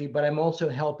strategy, but I'm also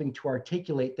helping to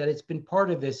articulate that it's been part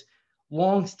of this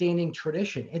long-standing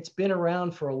tradition. It's been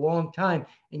around for a long time,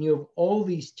 and you have all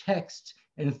these texts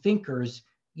and thinkers,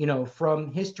 you know,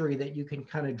 from history that you can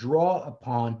kind of draw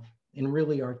upon in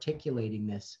really articulating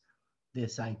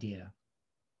this idea.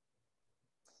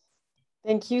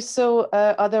 Thank you. So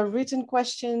other written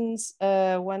questions,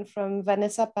 one from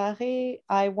Vanessa Paré.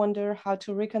 I wonder how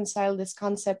to reconcile this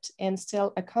concept and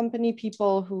still accompany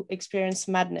people who experience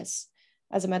madness.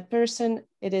 As a mad person,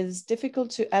 it is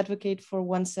difficult to advocate for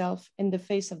oneself in the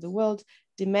face of the world,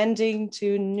 demanding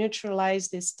to neutralize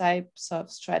these types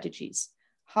of strategies.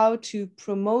 How to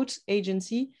promote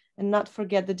agency and not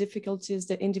forget the difficulties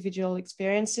the individual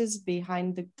experiences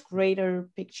behind the greater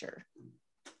picture?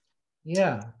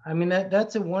 Yeah, I mean,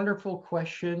 that's a wonderful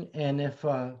question. And if,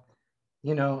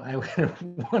 you know, I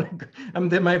want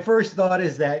to, my first thought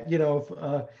is that, you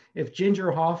know, if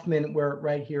Ginger Hoffman were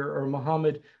right here, or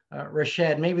Mohammed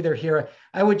Rashid, maybe they're here,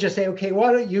 I would just say, okay,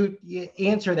 why don't you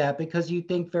answer that? Because you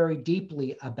think very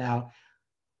deeply about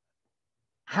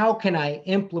how can I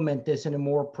implement this in a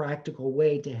more practical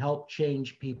way to help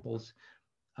change people's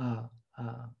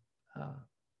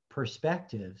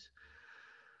perspectives.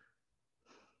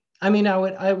 I mean,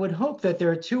 I would hope that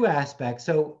there are two aspects.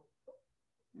 So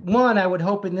one, I would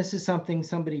hope, and this is something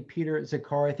somebody, Peter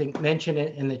Zakar, I think, mentioned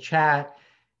it in the chat,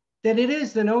 that it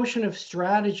is the notion of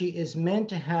strategy is meant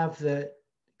to have the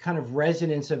kind of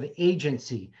resonance of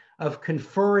agency, of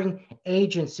conferring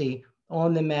agency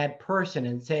on the mad person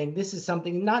and saying, this is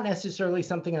something, not necessarily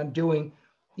something I'm doing,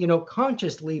 you know,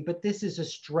 consciously, but this is a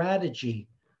strategy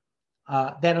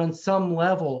that on some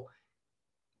level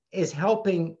is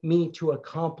helping me to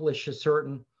accomplish a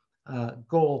certain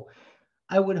goal.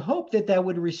 I would hope that that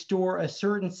would restore a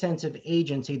certain sense of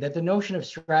agency, that the notion of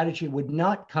strategy would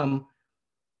not come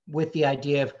with the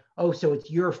idea of, oh, so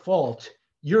it's your fault.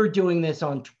 You're doing this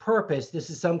on purpose. This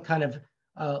is some kind of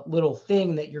little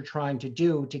thing that you're trying to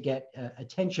do to get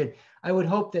attention. I would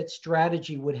hope that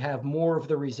strategy would have more of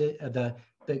the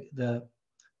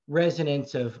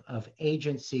resonance of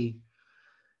agency,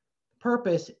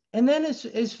 purpose, and then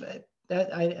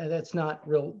that's not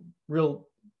real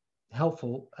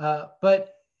helpful.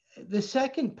 But the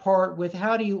second part with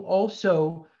how do you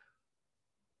also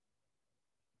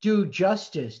do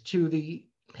justice to the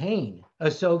pain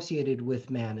associated with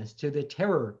madness, to the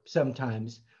terror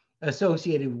sometimes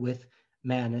associated with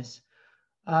madness.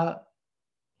 And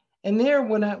there,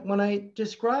 when I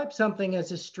describe something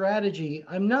as a strategy,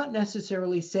 I'm not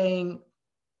necessarily saying,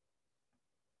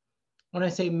 when I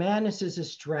say madness is a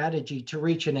strategy to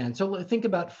reach an end. So think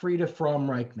about Frieda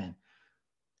Fromm-Reichmann.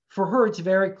 For her, it's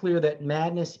very clear that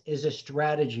madness is a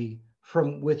strategy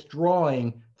from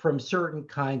withdrawing from certain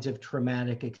kinds of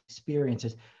traumatic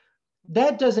experiences.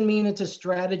 That doesn't mean it's a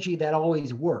strategy that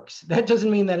always works. That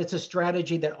doesn't mean that it's a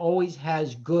strategy that always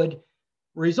has good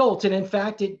results. And in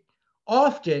fact, it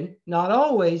often, not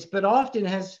always, but often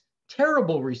has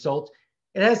terrible results.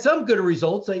 It has some good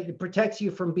results, like it protects you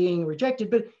from being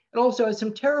rejected, but it also has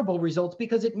some terrible results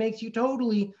because it makes you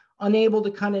totally unable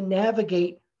to kind of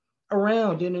navigate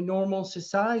around in a normal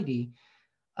society.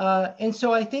 And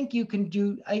so I think you can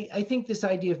do, I think this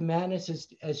idea of madness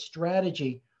as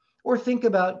strategy, or think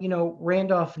about, you know,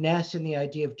 Randolph Ness and the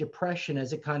idea of depression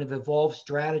as a kind of evolved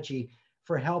strategy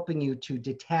for helping you to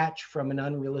detach from an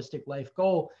unrealistic life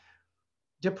goal.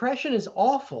 Depression is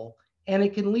awful, and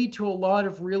it can lead to a lot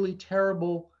of really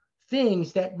terrible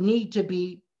things that need to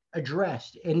be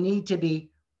addressed and need to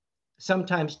be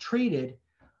sometimes treated.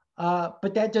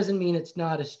 But that doesn't mean it's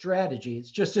not a strategy. It's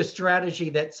just a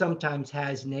strategy that sometimes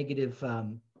has negative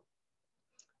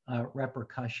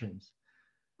repercussions.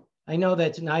 I know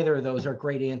that neither of those are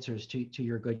great answers to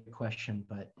your good question,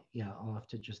 but yeah, I'll have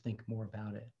to just think more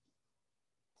about it.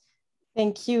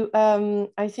 Thank you.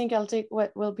 I think I'll take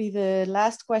what will be the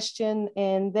last question,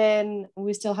 and then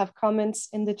we still have comments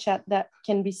in the chat that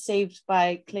can be saved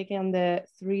by clicking on the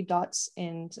 3 dots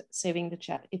and saving the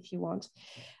chat if you want.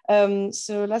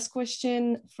 So last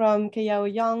question from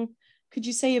Kayao Yang. Could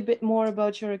you say a bit more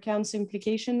about your account's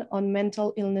implication on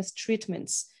mental illness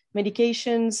treatments,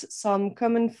 medications, some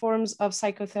common forms of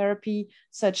psychotherapy,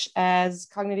 such as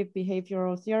cognitive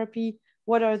behavioral therapy?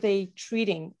 What are they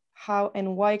treating? How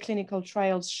and why clinical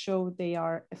trials show they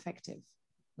are effective?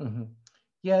 Mm-hmm.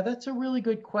 Yeah, that's a really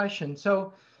good question.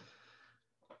 So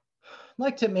I'd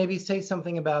like to maybe say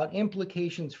something about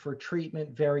implications for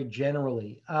treatment very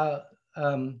generally. I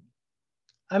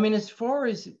mean, as far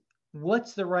as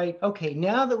what's the right, okay,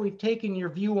 now that we've taken your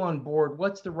view on board,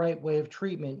 what's the right way of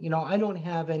treatment? You know, I don't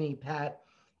have any pat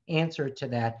answer to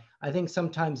that. I think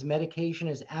sometimes medication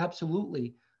is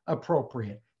absolutely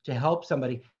appropriate to help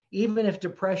somebody, even if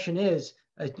depression is,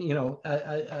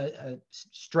 a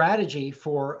strategy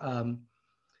for,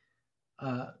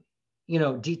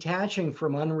 detaching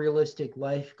from unrealistic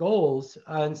life goals.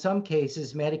 In some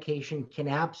cases, medication can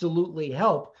absolutely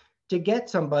help to get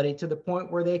somebody to the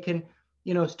point where they can,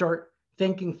 start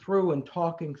thinking through and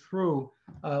talking through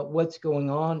what's going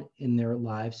on in their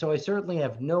lives. So I certainly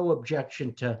have no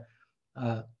objection to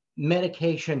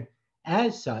medication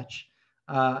as such.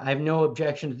 I have no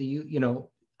objection to the,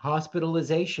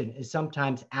 hospitalization is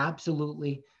sometimes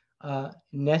absolutely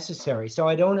necessary. So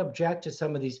I don't object to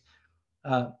some of these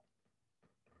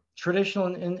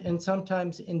traditional and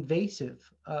sometimes invasive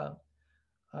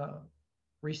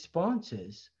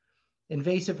responses.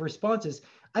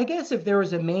 I guess if there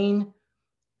was a main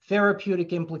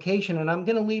therapeutic implication, and I'm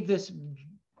going to leave this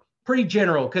pretty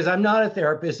general because I'm not a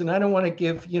therapist and I don't want to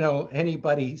give,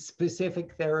 anybody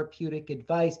specific therapeutic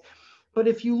advice. But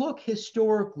if you look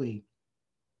historically,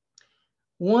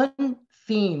 one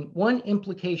theme, one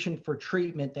implication for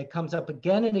treatment that comes up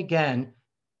again and again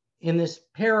in this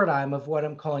paradigm of what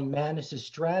I'm calling Manus's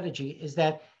strategy is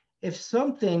that if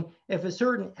a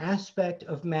certain aspect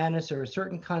of Manus or a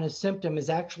certain kind of symptom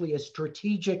is actually a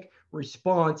strategic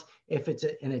response, if it's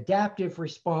an adaptive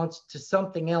response to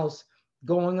something else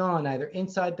going on, either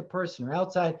inside the person or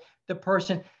outside the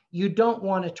person, you don't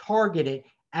want to target it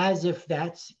as if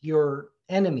that's your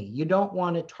enemy. You don't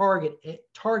want to target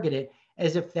it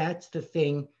as if that's the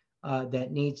thing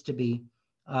that needs to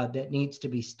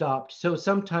be stopped. So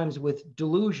sometimes with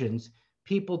delusions,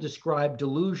 people describe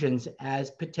delusions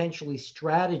as potentially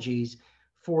strategies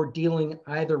for dealing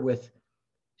either with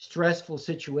stressful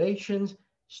situations,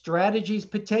 strategies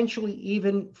potentially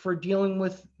even for dealing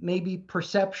with maybe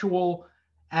perceptual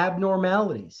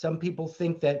abnormalities. Some people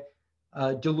think that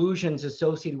delusions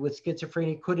associated with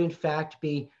schizophrenia could in fact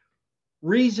be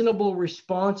reasonable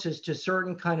responses to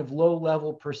certain kind of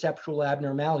low-level perceptual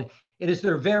abnormality. It is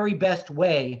their very best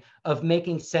way of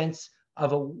making sense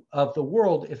of the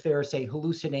world if there are, say,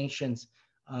 hallucinations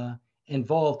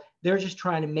involved. They're just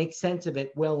trying to make sense of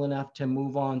it well enough to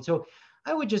move on. So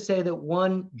I would just say that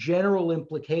one general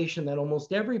implication that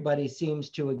almost everybody seems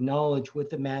to acknowledge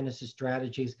with the Manus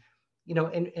strategies,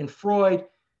 and Freud,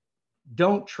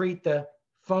 don't treat the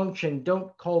function,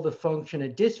 don't call the function a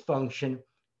dysfunction,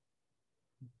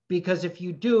 because if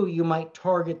you do, you might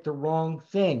target the wrong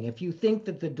thing. If you think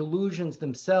that the delusions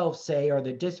themselves, say, are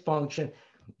the dysfunction,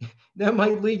 that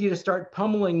might lead you to start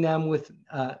pummeling them with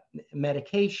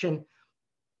medication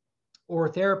or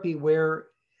therapy where,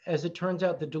 as it turns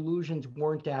out, the delusions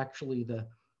weren't actually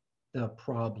the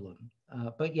problem.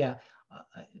 But yeah,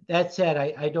 that said,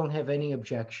 I don't have any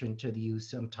objection to the use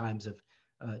sometimes of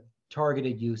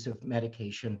targeted use of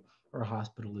medication or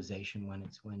hospitalization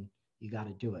when you got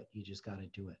to do it. You just got to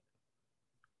do it.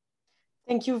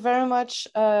 Thank you very much,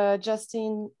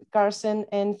 Justin, Garson,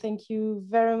 and thank you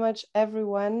very much,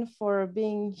 everyone, for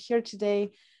being here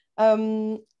today.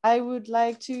 I would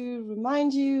like to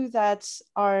remind you that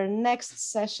our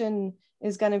next session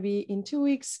is going to be in 2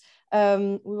 weeks.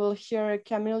 We will hear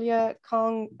Camelia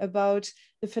Kong about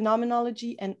the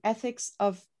phenomenology and ethics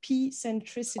of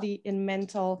P-centricity in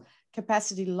mental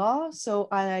capacity law. So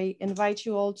I invite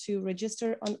you all to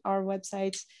register on our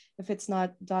website if it's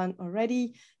not done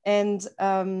already. And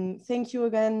thank you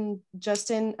again,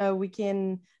 Justin. We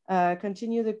can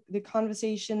continue the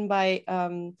conversation by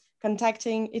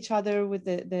contacting each other with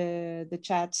the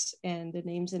chats and the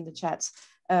names in the chats.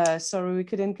 Sorry, we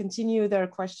couldn't continue. There are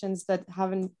questions that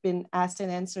haven't been asked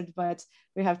and answered, but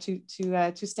we have to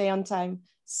stay on time.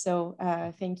 So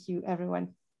thank you,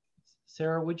 everyone.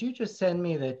 Sarah, would you just send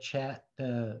me the chat?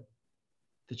 The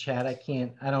chat.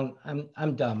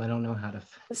 I'm dumb. I don't know how to.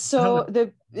 So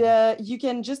you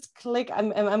can just click.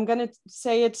 I'm gonna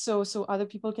say it so other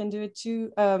people can do it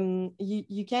too.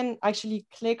 You can actually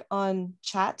click on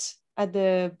chat at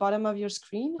the bottom of your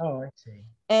screen. Oh, I see.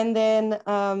 And then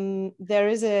there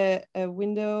is a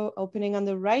window opening on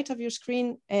the right of your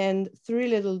screen and 3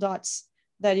 little dots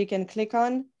that you can click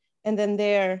on. And then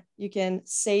there you can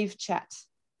save chat.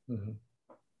 Mm-hmm.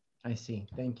 I see.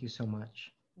 Thank you so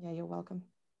much. Yeah, you're welcome.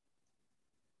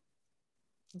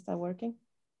 Is that working?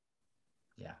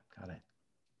 Yeah, got it.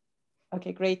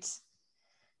 Okay, great.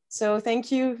 So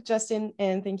thank you, Justin,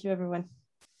 and thank you, everyone.